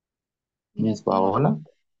 Mira, Miss ¿cómo Paola,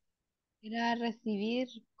 era recibir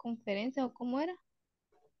conferencia o cómo era?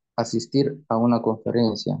 asistir a una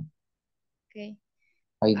conferencia. Okay.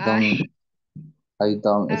 I don't, I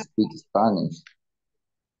don't Ah, speak Spanish.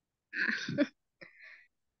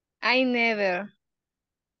 I never.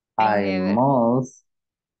 I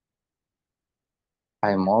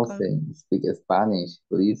must speak Spanish,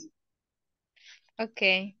 please.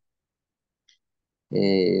 Okay.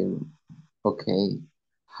 Okay.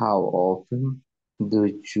 How often do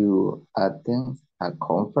you attend a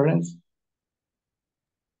conference?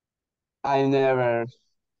 I never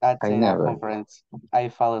I attend a never. conference. I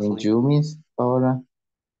fall And asleep. you, Miss Paola?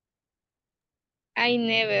 I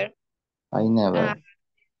never I never.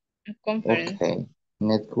 a conference. Okay.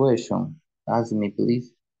 Next question. Ask me,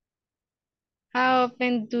 please. How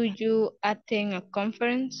often do you attend a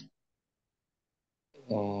conference?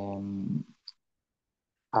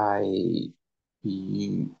 I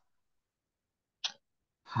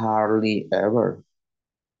hardly ever.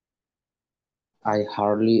 I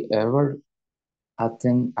hardly ever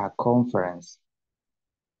attend a conference.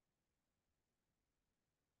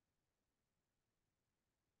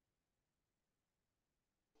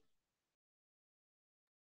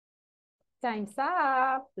 Time's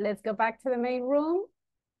up. Let's go back to the main room.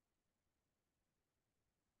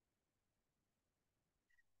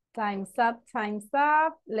 Time's up, time's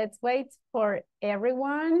up. Let's wait for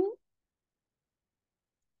everyone.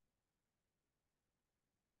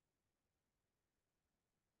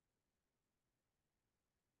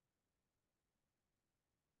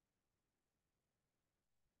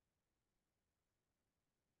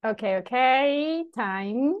 Okay,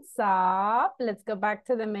 time's up. Let's go back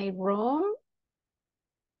to the main room.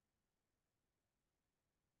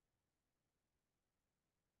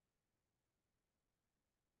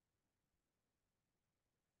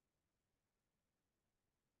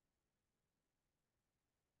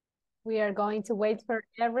 We are going to wait for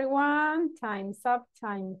everyone. Time's up,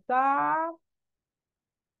 time's up.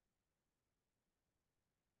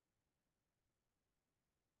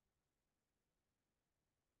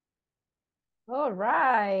 All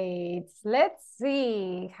right, let's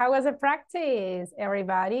see. How was the practice,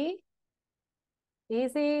 everybody?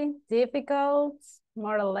 Easy, difficult,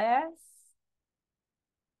 more or less?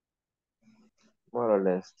 More or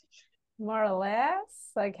less. More or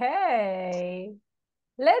less, okay.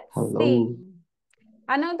 Let's see. Hello.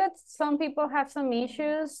 I know that some people have some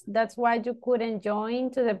issues. That's why you couldn't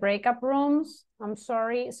join to the breakup rooms. I'm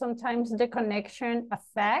sorry. Sometimes the connection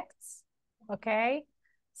affects. Okay.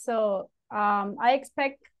 So I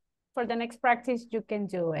expect for the next practice, you can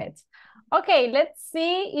do it. Okay, let's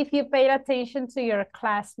see if you paid attention to your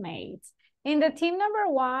classmates. In the team number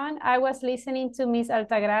 1, I was listening to Miss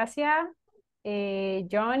Altagracia,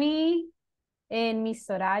 Johnny, and Miss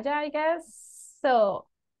Soraya, I guess. So,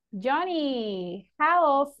 Johnny, how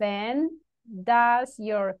often does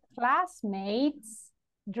your classmates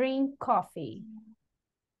drink coffee?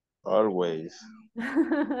 Always.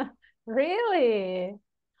 Really?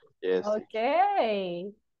 Yes.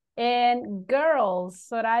 Okay. And girls,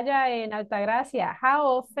 Soraya and Altagracia,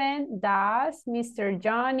 how often does Mr.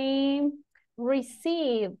 Johnny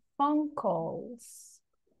receive phone calls?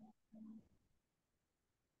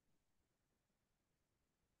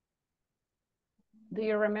 Do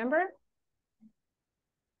you remember?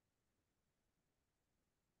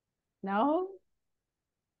 No?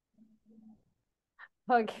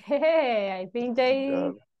 Okay, I think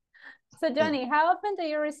they... So Johnny, how often do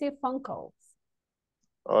you receive phone calls?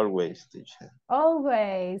 Always, teacher.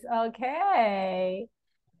 Always, okay.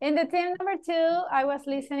 In the team number 2, I was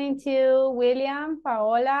listening to William,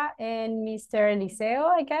 Paola, and Mr. Eliseo,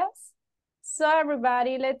 I guess. So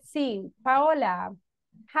everybody, let's see. Paola,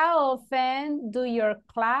 how often do your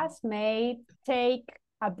classmates take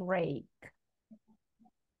a break?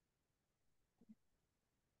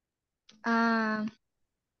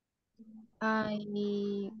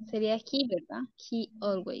 Sería he, ¿verdad? He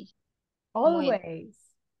always. Always.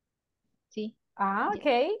 Sí. Ah,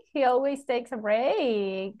 okay. He always takes a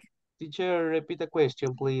break. Teacher, repeat the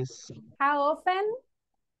question, please. How often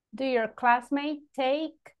do your classmates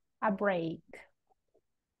take a break?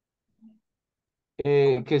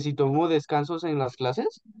 Que si tomo descansos en las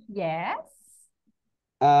clases. Yes.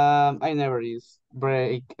 I never use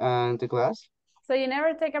break in the class. So you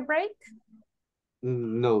never take a break?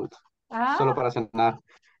 No. Ah. Solo para cenar.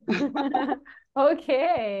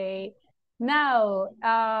 Okay. Now,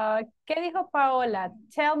 ¿qué dijo Paola?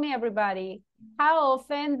 Tell me, everybody, how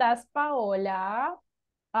often does Paola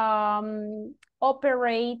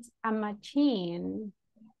operate a machine?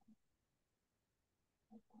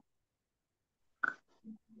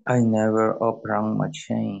 I never open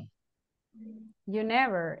machine. You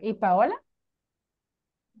never. ¿Y Paola?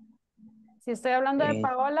 Si estoy hablando de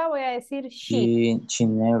Paola, voy a decir she. She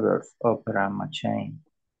never open machine.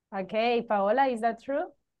 Okay, Paola, is that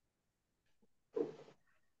true?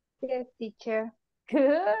 Yes, teacher.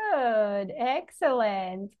 Good,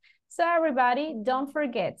 excellent. So everybody, don't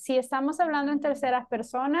forget, si estamos hablando en terceras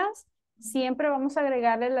personas, siempre vamos a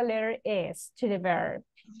agregarle la letter S to the verb.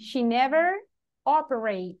 She never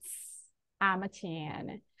operates a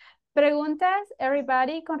machine. ¿Preguntas,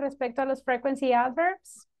 everybody, con respecto a los frequency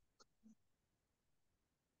adverbs?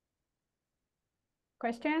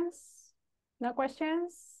 Questions? No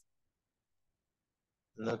questions?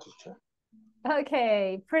 No, teacher.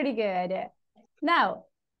 Okay, pretty good. Now,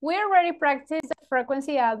 we already practiced the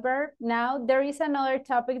frequency adverb. Now, there is another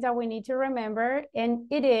topic that we need to remember, and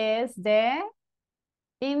it is the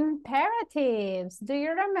imperatives. Do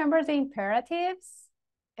you remember the imperatives,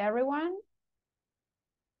 everyone?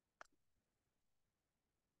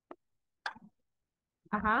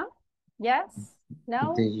 Uh-huh. Yes?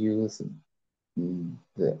 No? They use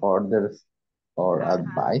the orders or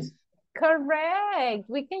advice. Correct.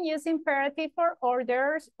 We can use imperative for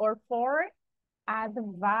orders or for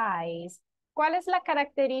advice. ¿Cuál es la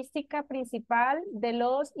característica principal de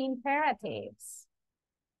los imperatives?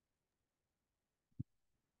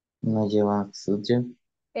 No llevan subject.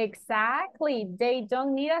 Exactly. They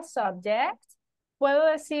don't need a subject.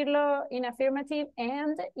 ¿Puedo decirlo in affirmative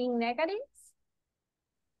and in negative?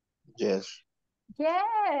 Yes.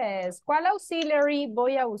 Yes. ¿Cuál auxiliary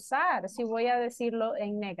voy a usar si voy a decirlo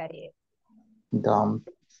en negative? Don't.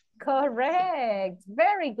 Correct.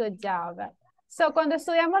 Very good job. So, cuando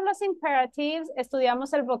estudiamos los imperatives,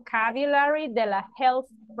 estudiamos el vocabulary de las health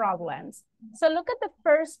problems. So, look at the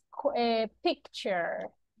first picture.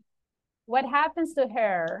 What happens to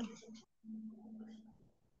her?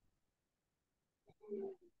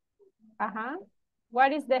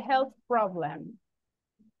 What is the health problem?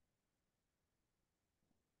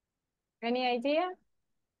 Any idea?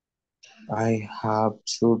 I have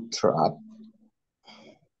to trap.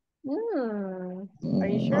 Are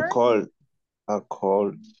you sure? A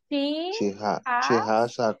cold. She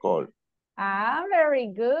has a cold. Ah,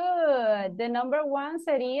 very good. The number 1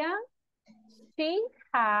 sería, she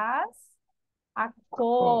has a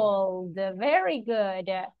cold. Very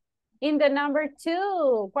good. In the number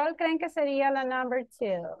two, ¿cuál creen que sería la number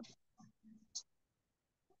two?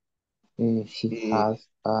 She has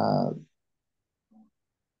a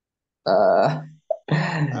A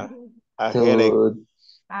headache. to,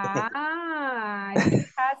 She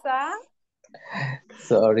has a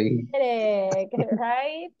sorry. headache,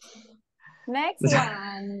 right? Next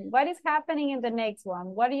one. What is happening in the next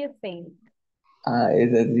one? What do you think?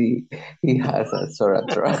 Es así. He has a sore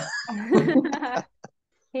throat.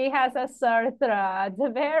 He has a sore throat.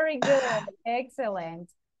 Very good. Excellent.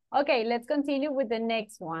 Okay, let's continue with the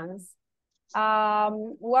next ones.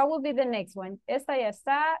 What will be the next one? Esta ya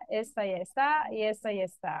está, esta ya está, y esta ya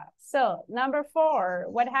está. So, number 4,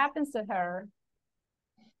 what happens to her?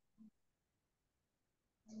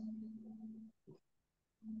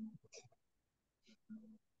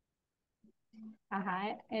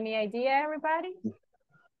 Any idea, everybody?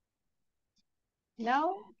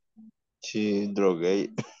 No? She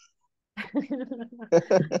drogate.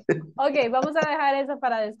 Ok, vamos a dejar eso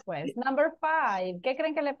para después. Number 5, ¿qué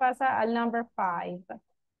creen que le pasa al number 5?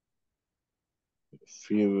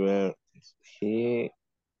 Fever. He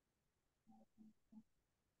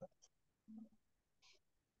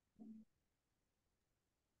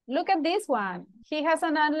Look at this one. He has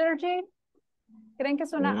an allergy. ¿Creen que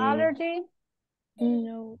es una allergy?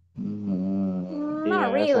 No.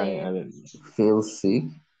 Not really. Feel sick.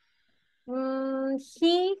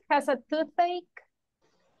 He has a toothache.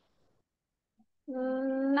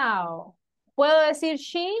 No. ¿Puedo decir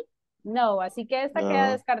she? No, así que esta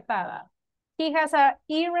queda descartada. He has a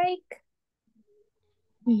earache.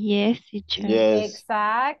 Yes, teacher. Yes.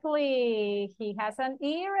 Exactly. He has an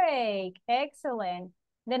earache. Excellent.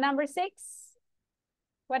 The number 6.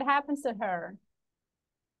 What happens to her?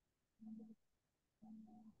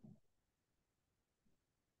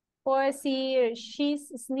 Puedo decir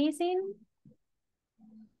she's sneezing.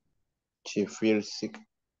 She feels sick.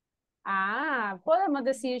 Podemos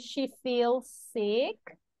decir she feels sick.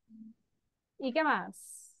 ¿Y qué más?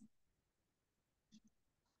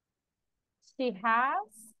 She has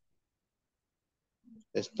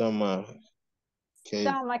stomachache.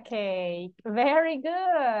 Very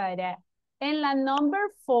good. En la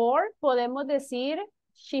number 4 podemos decir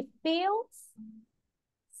she feels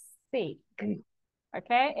sick.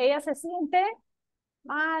 Okay, ella se siente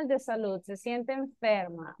mal de salud, se siente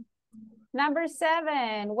enferma. Number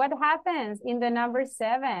 7, what happens in the number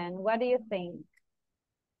 7? What do you think?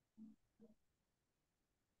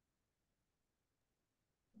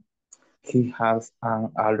 He has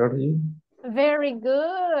an allergy. Very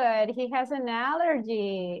good. He has an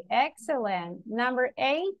allergy. Excellent. Number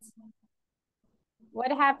 8.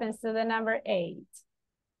 What happens to the number 8?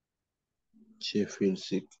 She feels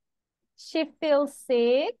sick. She feels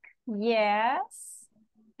sick. Yes.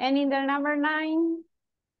 And in the number 9?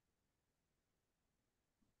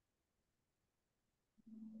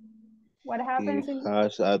 What happens? He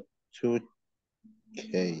has a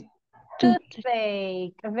toothache.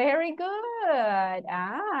 Toothache. Very good.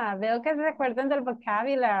 Veo que se recuerdan del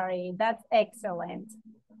vocabulary. That's excellent.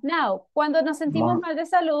 Now, cuando nos sentimos mal de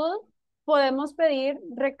salud, podemos pedir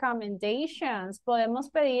recommendations,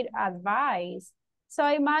 podemos pedir advice. So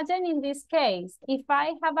imagine in this case, if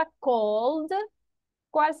I have a cold,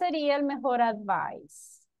 ¿cuál sería el mejor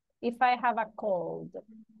advice? If I have a cold.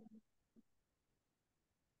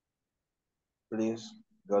 Please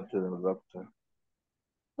go to the doctor.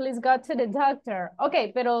 Please go to the doctor.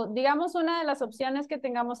 Ok, pero digamos una de las opciones que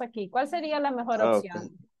tengamos aquí. ¿Cuál sería la mejor opción?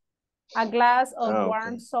 Okay. A glass of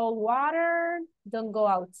warm Okay. salt water. Don't go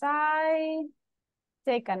outside.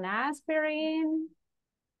 Take an aspirin.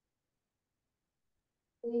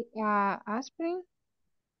 Aspirin.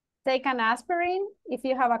 Take an aspirin if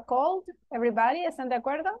you have a cold. Everybody, ¿están de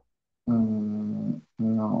acuerdo? No,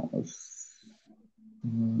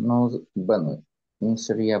 no, bueno, no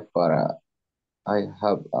sería para I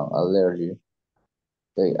have an allergy.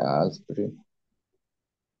 Take aspirin.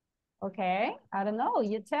 Okay, I don't know.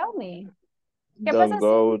 You tell me. ¿Qué Don't pasa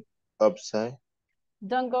go outside.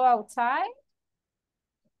 Don't go outside.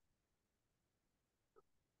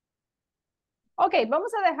 Ok,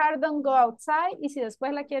 vamos a dejar don't go outside y si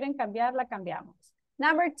después la quieren cambiar, la cambiamos.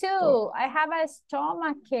 Number 2, I have a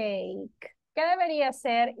stomachache. ¿Qué debería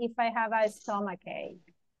ser if I have a stomachache?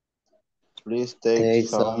 Please take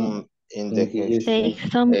some indigestion. Take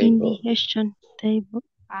some indigestion table.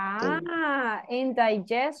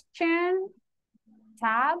 Indigestion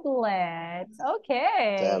tablets.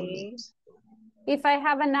 Okay. Tablets. If I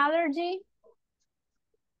have an allergy?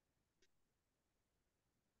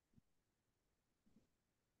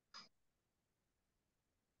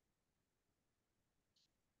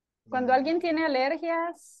 Cuando alguien tiene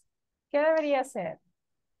alergias, ¿Qué debería ser?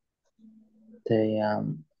 Take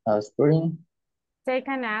aspirin, Take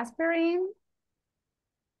an aspirin.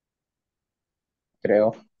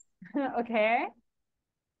 creo. Okay.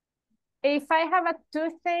 If I have a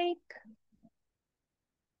toothache,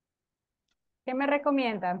 ¿qué me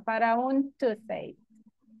recomiendan para un toothache?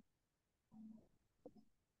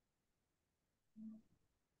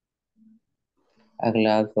 A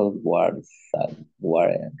glass of water.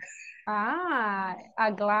 Water.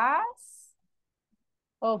 A glass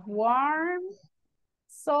of warm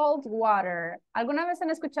salt water. ¿Alguna vez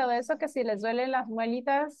han escuchado eso? Que si les duelen las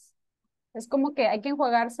muelitas, es como que hay que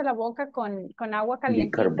enjuagarse la boca con agua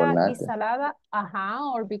calientita y Bicarbonato. salada. Ajá,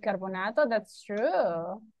 or bicarbonato, that's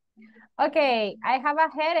true. Okay, I have a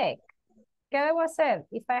headache. ¿Qué debo hacer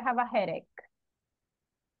if I have a headache?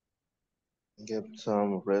 Get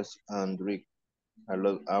some rest and drink a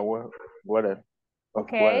lot of water.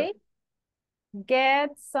 Okay.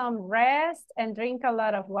 Get some rest and drink a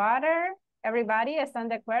lot of water. Everybody, ¿están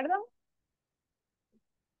de acuerdo?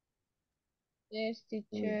 Yes,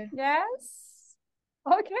 teacher. Yes?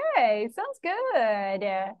 Okay, sounds good.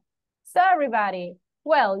 So everybody,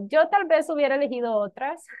 well, yo tal vez hubiera elegido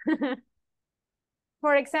otras.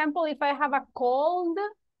 For example, if I have a cold,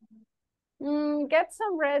 get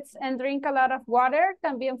some rest and drink a lot of water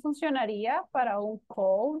también funcionaría para un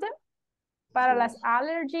cold. Para las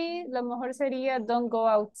allergies, lo mejor sería don't go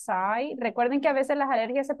outside. Recuerden que a veces las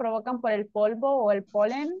alergias se provocan por el polvo o el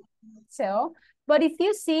polen. So, but if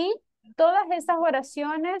you see, todas estas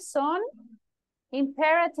oraciones son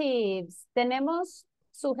imperatives. ¿Tenemos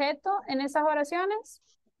sujeto en esas oraciones?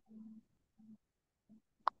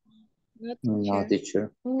 No,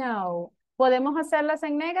 teacher. No. ¿Podemos hacerlas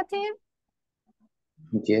en negative?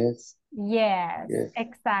 Yes. Yes, Yes.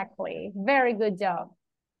 exactly. Very good job.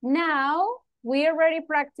 Now, we already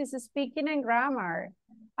practice speaking and grammar.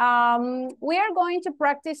 We are going to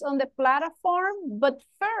practice on the platform, but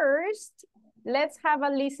first, let's have a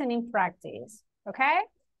listening practice, okay?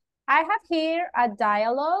 I have here a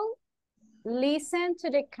dialogue. Listen to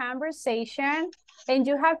the conversation, and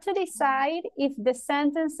you have to decide if the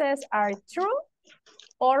sentences are true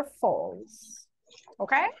or false,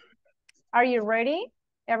 okay? Are you ready,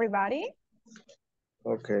 everybody?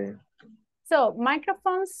 Okay. So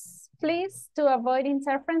microphones, please, to avoid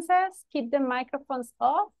interferences, keep the microphones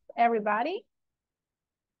off, everybody.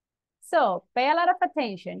 So pay a lot of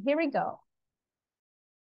attention. Here we go.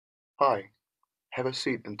 Hi, have a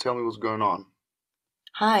seat and tell me what's going on.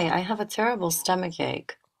 Hi, I have a terrible stomach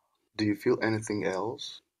ache. Do you feel anything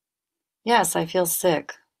else? Yes, I feel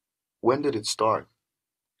sick. When did it start?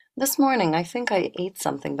 This morning, I think I ate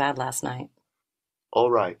something bad last night.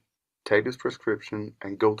 All right, take this prescription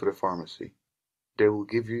and go to the pharmacy. They will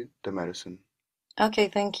give you the medicine. Okay,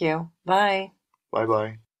 thank you. Bye.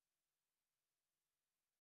 Bye-bye.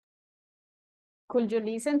 Could you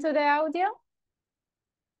listen to the audio?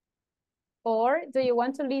 Or do you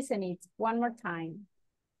want to listen it one more time?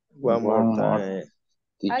 One more time.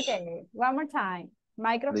 Okay, one more time.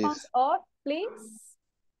 Microphones Please. off, please.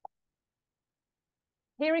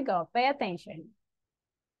 Here we go. Pay attention.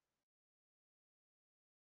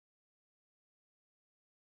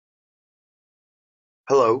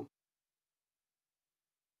 Hello.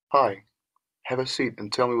 Hi, have a seat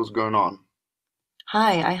and tell me what's going on.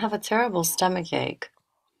 Hi, I have a terrible stomach ache.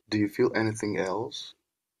 Do you feel anything else?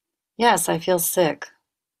 Yes, I feel sick.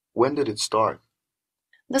 When did it start?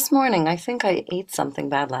 This morning, I think I ate something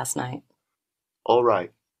bad last night. All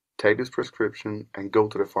right, take this prescription and go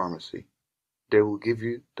to the pharmacy. They will give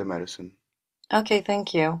you the medicine. Okay,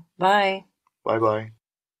 thank you. Bye. Bye-bye.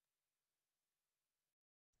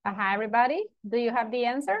 Hi, everybody. Do you have the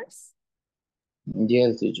answers?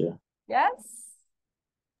 Yes, teacher. Yes?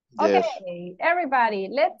 Yes. Okay, everybody,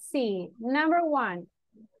 let's see. Number one,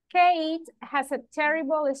 Kate has a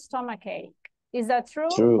terrible stomachache. Is that true,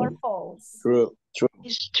 or false? True. True.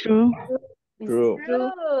 It's true. It's True.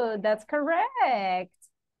 true. That's correct.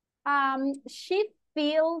 She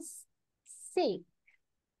feels sick.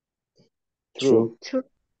 True.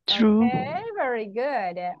 True. Okay, very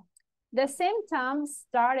good. The symptoms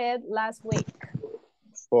started last week.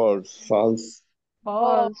 False. False.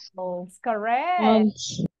 False. Correct.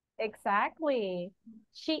 False. Exactly.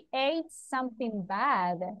 She ate something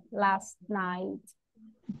bad last night.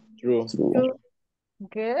 True. True.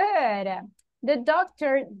 Good. The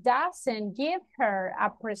doctor doesn't give her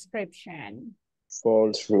a prescription.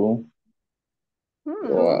 False. True.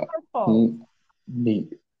 True or false?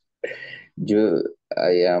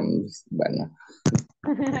 I am, bueno,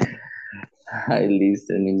 I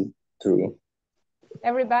listening true.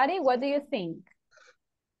 Everybody, what do you think?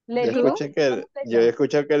 ¿Le Yo dio? escuché que, yo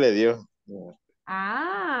escuché que le dio.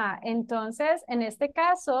 Ah, entonces en este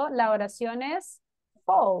caso la oración es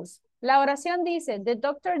false. La oración dice, the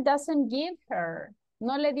doctor doesn't give her.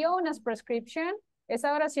 No le dio una prescription.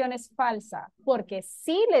 Esa oración es falsa porque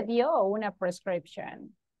sí le dio una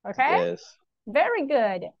prescription. Okay? Yes. Very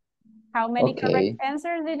good. How many correct Okay.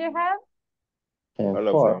 answers did you have? All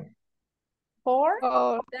of 4. them. 4?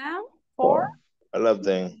 Down? 4? 4. All of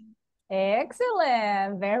them.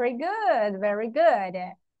 Excellent. Very good. Very good.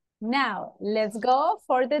 Now, let's go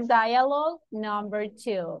for the dialogue number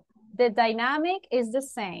 2. The dynamic is the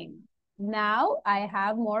same. Now, I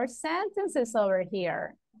have more sentences over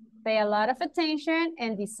here. Pay a lot of attention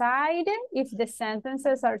and decide if the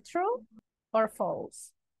sentences are true or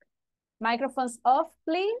false. Microphones off,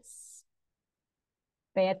 please.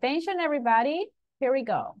 Pay attention, everybody. Here we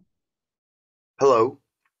go. Hello,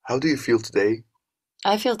 how do you feel today?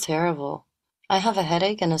 I feel terrible. I have a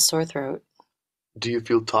headache and a sore throat. Do you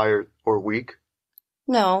feel tired or weak?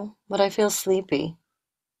 No, but I feel sleepy.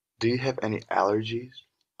 Do you have any allergies?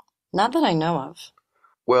 Not that I know of.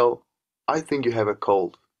 Well, I think you have a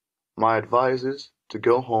cold. My advice is to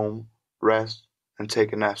go home, rest, and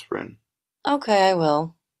take an aspirin. Okay, I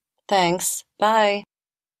will. Thanks. Bye.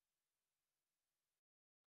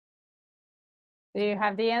 Do you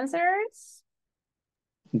have the answers?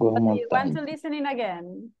 One Or do more you want to time. listen in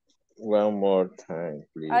again? One more time,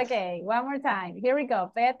 please. Okay, one more time. Here we go.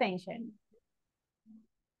 Pay attention.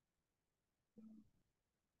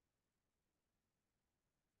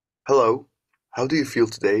 Hello, how do you feel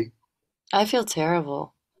today? I feel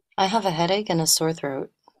terrible. I have a headache and a sore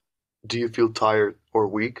throat. Do you feel tired or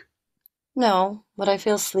weak? No, but I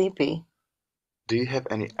feel sleepy. Do you have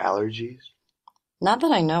any allergies? Not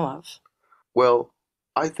that I know of. Well,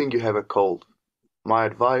 I think you have a cold. My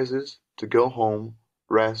advice is to go home,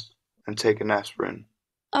 rest, and take an aspirin.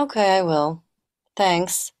 Okay, I will.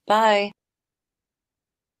 Thanks. Bye.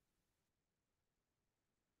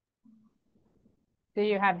 Do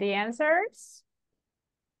you have the answers?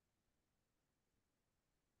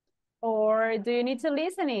 Or do you need to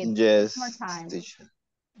listen it Yes, one more time? teacher.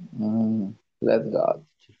 Let's go.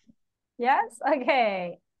 Yes?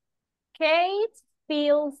 Okay. Kate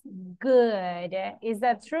feels good. Is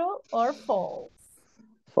that true or false?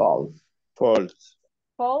 False. False.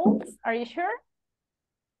 False? Are you sure?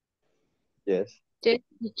 Yes. Yes,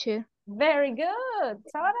 teacher. Very good.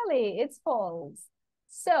 Totally. It's false.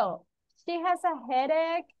 So, she has a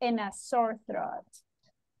headache and a sore throat.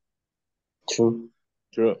 True.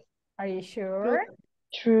 True. Are you sure?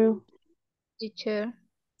 True. Teacher.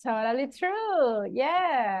 Totally true.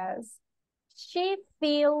 Yes. She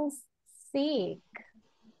feels sick.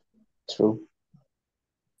 True.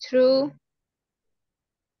 True.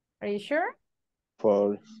 Are you sure?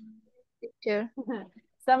 False. Teacher.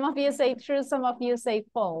 Some of you say true, some of you say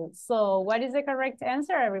false. So what is the correct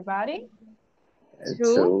answer, everybody?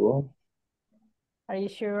 True. True. Are you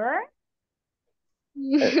sure?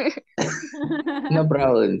 No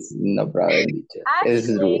problem. No problem, teacher. It's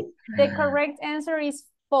Actually, true. the correct answer is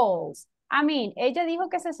false. I mean, ella dijo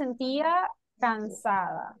que se sentía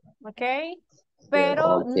cansada, ¿ok?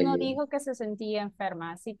 Pero Okay. no dijo que se sentía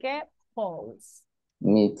enferma, así que false.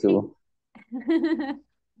 Me too.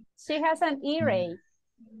 She has an earache.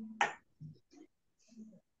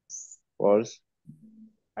 False.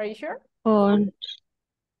 Are you sure? False.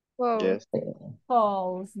 False. Yes.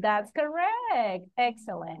 False. That's correct.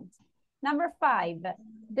 Excellent. Number 5.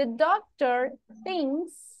 The doctor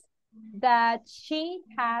thinks that she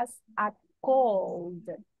has a cold.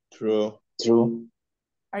 True. True.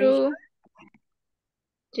 Are you True.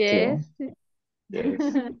 Yes. Yes.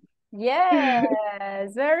 sure?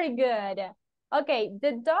 Yes, very good. Okay,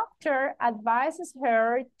 the doctor advises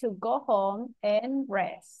her to go home and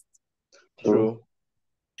rest. True.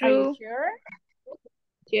 Are you True. sure?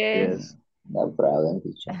 Yes. Yes. No problem,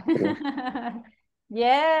 teacher. True.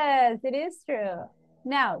 Yes, it is true.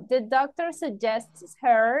 Now, the doctor suggests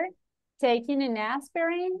her taking an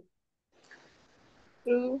aspirin.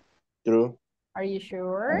 True. True. Are you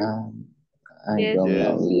sure? I Yes. don't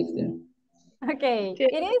know. Yes. Listen. Okay, Yes.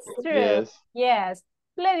 it is true. Yes. Yes.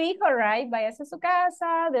 Le dijo, right, váyase a su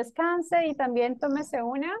casa, descanse y también tómese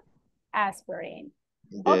una aspirin.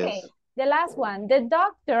 Okay, Yes. the last one. The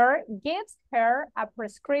doctor gives her a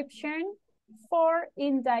prescription for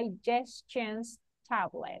indigestion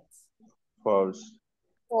tablets. False.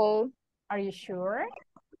 False. Are you sure?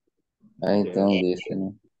 I Yes. don't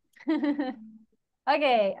listen.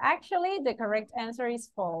 Okay, actually, the correct answer is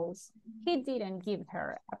false. He didn't give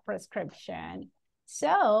her a prescription.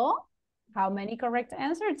 So, how many correct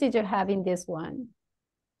answers did you have in this one?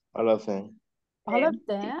 All of them. All of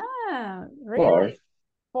them. Really?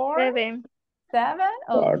 4? 7. 7?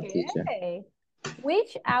 4, teacher. Okay.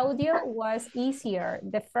 Which audio was easier,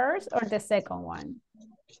 the first or the second one?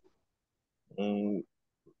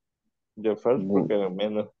 The first porque era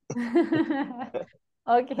menos.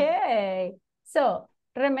 Okay. So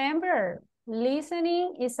remember,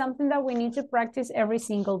 listening is something that we need to practice every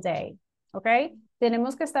single day. Okay.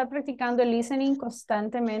 Tenemos que estar practicando el listening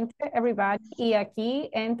constantemente, everybody. Y aquí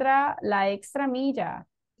entra la extra milla.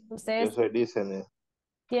 Yo Ustedes soy listener.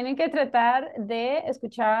 tienen que tratar de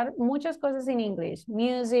escuchar muchas cosas en English.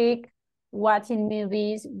 Music, watching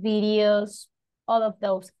movies, videos, all of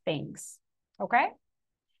those things. Okay?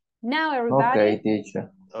 Now, everybody. Okay,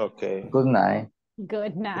 teacher. Okay. Good night.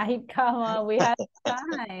 Good night. Come on, we have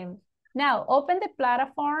time. Now, open the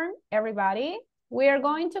platform, everybody. We are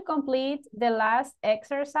going to complete the last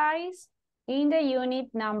exercise in the unit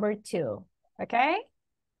number 2. Okay?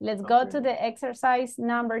 Let's go to the exercise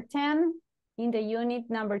number 10 in the unit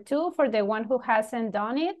number 2 for the one who hasn't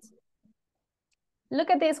done it.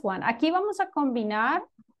 Look at this one. Aquí vamos a combinar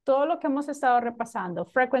todo lo que hemos estado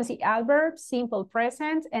repasando. Frequency adverbs, simple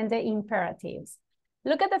present, and the imperatives.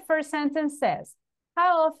 Look at the first sentence says,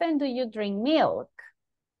 how often do you drink milk?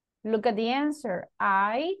 Look at the answer.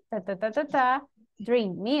 I,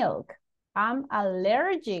 drink milk. I'm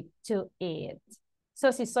allergic to it.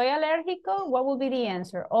 So si soy alérgico, what will be the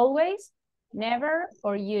answer? Always, never,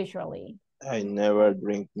 or usually? I never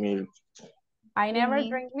drink milk. I never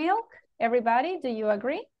drink milk. Everybody, do you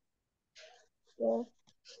agree? Yes.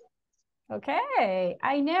 Okay,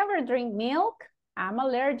 I never drink milk. I'm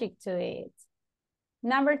allergic to it.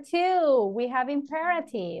 Number 2, we have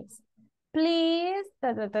imperatives. Please,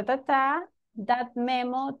 that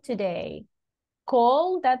memo today.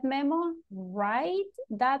 Call that memo, write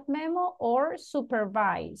that memo, or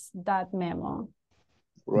supervise that memo.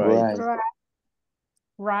 Right.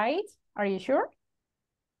 Right? Are you sure?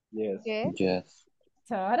 Yes. Yes.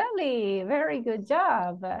 Totally. Very good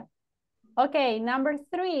job. Okay, number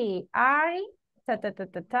 3. I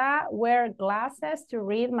wear glasses to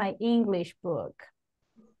read my English book.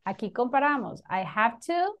 Aquí comparamos. I have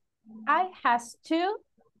to, I has to,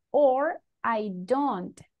 or I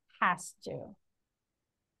don't has to.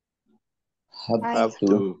 Have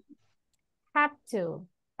to. Have to.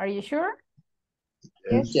 Are you sure?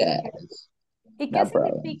 Yes. ¿Y qué No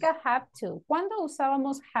problem. significa have to? ¿Cuándo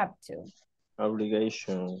usábamos have to?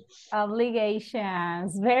 Obligation.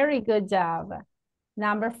 Obligations. Very good job.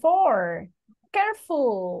 Number 4.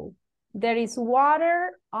 Careful. There is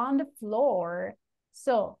water on the floor.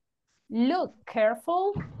 So, look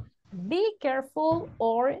careful, be careful,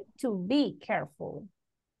 or to be careful.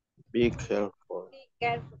 Be careful.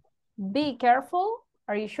 Be careful.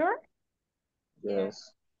 Are you sure?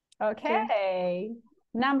 Yes. Okay.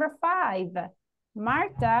 Number 5.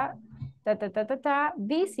 Marta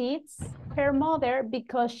visits her mother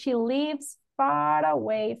because she lives far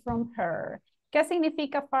away from her. ¿Qué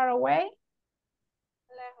significa far away?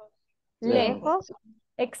 Lejos.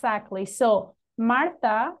 Exactly. So,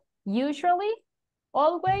 Marta usually,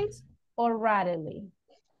 always, or rarely?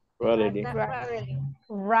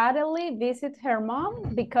 Rarely visits her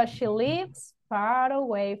mom because she lives far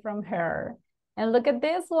away from her. And look at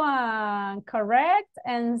this one. Correct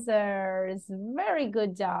answers. Very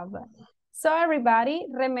good job. So everybody,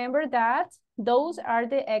 remember that those are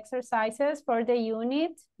the exercises for the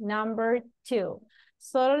unit number 2.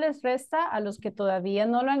 Solo les resta a los que todavía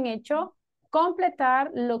no lo han hecho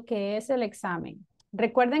completar lo que es el examen.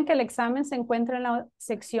 Recuerden que el examen se encuentra en la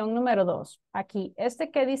sección número 2. Aquí, este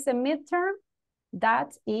que dice midterm, that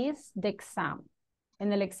is the exam.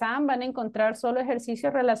 En el examen van a encontrar solo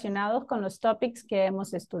ejercicios relacionados con los topics que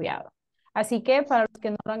hemos estudiado. Así que para los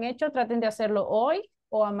que no lo han hecho, traten de hacerlo hoy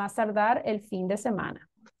o a más tardar el fin de semana.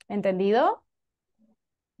 ¿Entendido?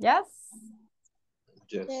 Yes?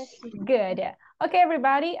 Yes. Good. Okay,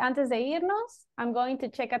 everybody, antes de irnos, I'm going to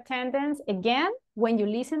check attendance again. When you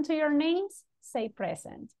listen to your names, say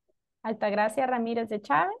present. Altagracia Ramírez de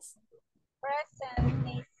Chávez. Present,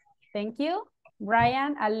 Miss. Thank you.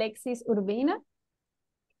 Brian Alexis Urbina.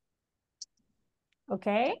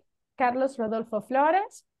 Okay. Carlos Rodolfo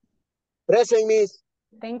Flores. Present, Miss.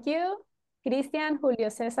 Thank you. Cristian Julio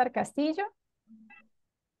César Castillo.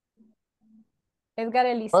 Edgar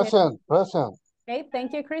Eliseo. Present. Okay,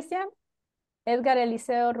 thank you, Cristian. Edgar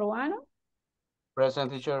Eliseo Ruano.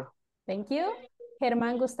 Present, teacher. Thank you.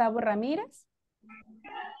 Germán Gustavo Ramírez.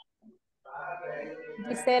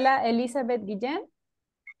 Gisela Elizabeth Guillén.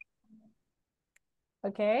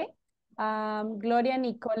 Okay. Gloria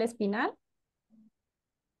Nicole Espinal.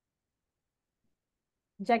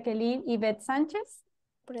 Jacqueline Yvette Sánchez.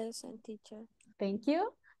 Present, teacher. Thank you.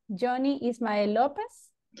 Johnny Ismael Lopez.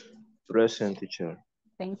 Present, teacher.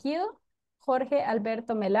 Thank you. Jorge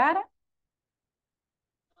Alberto Melara.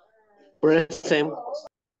 Present.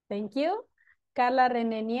 Thank you. Carla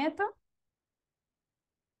René Nieto.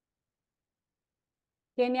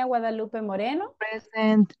 Kenia Guadalupe Moreno.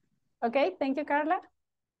 Present. Okay, thank you, Carla.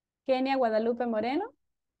 Kenia Guadalupe Moreno.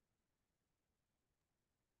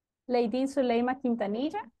 Leidín Zuleima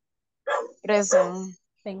Quintanilla. Present.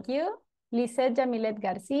 Thank you. Lisette Yamilet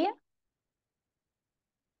García.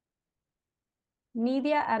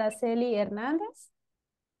 Nidia Araceli Hernández.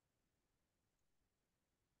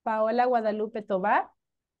 Paola Guadalupe Tobar.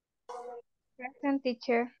 Present,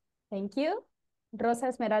 teacher. Thank you. Rosa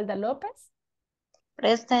Esmeralda López.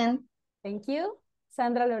 Present. Thank you.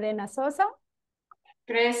 Sandra Lorena Sosa.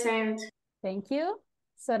 Present. Thank you.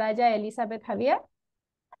 Soraya Elizabeth Javier.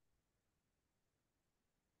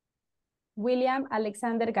 William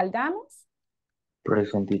Alexander Galdames.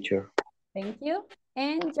 Present, teacher. Thank you.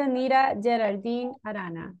 And Janira Gerardine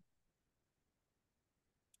Arana.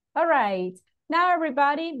 All right. Now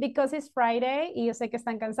everybody, because it's Friday y yo sé que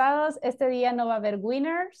están cansados, este día no va a haber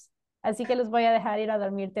winners, así que los voy a dejar ir a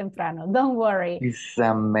dormir temprano. Don't worry. It's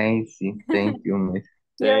amazing. Thank you, miss.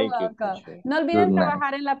 You're Thank you, welcome. teacher. No Good olviden night.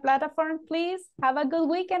 trabajar en la plataforma, please. Have a good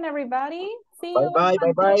weekend, everybody. See Bye you on bye,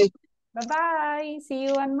 bye Monday. bye. Bye-bye. See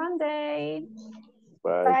you on Monday.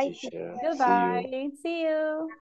 Bye, Bye, teacher. See you. Goodbye. See you.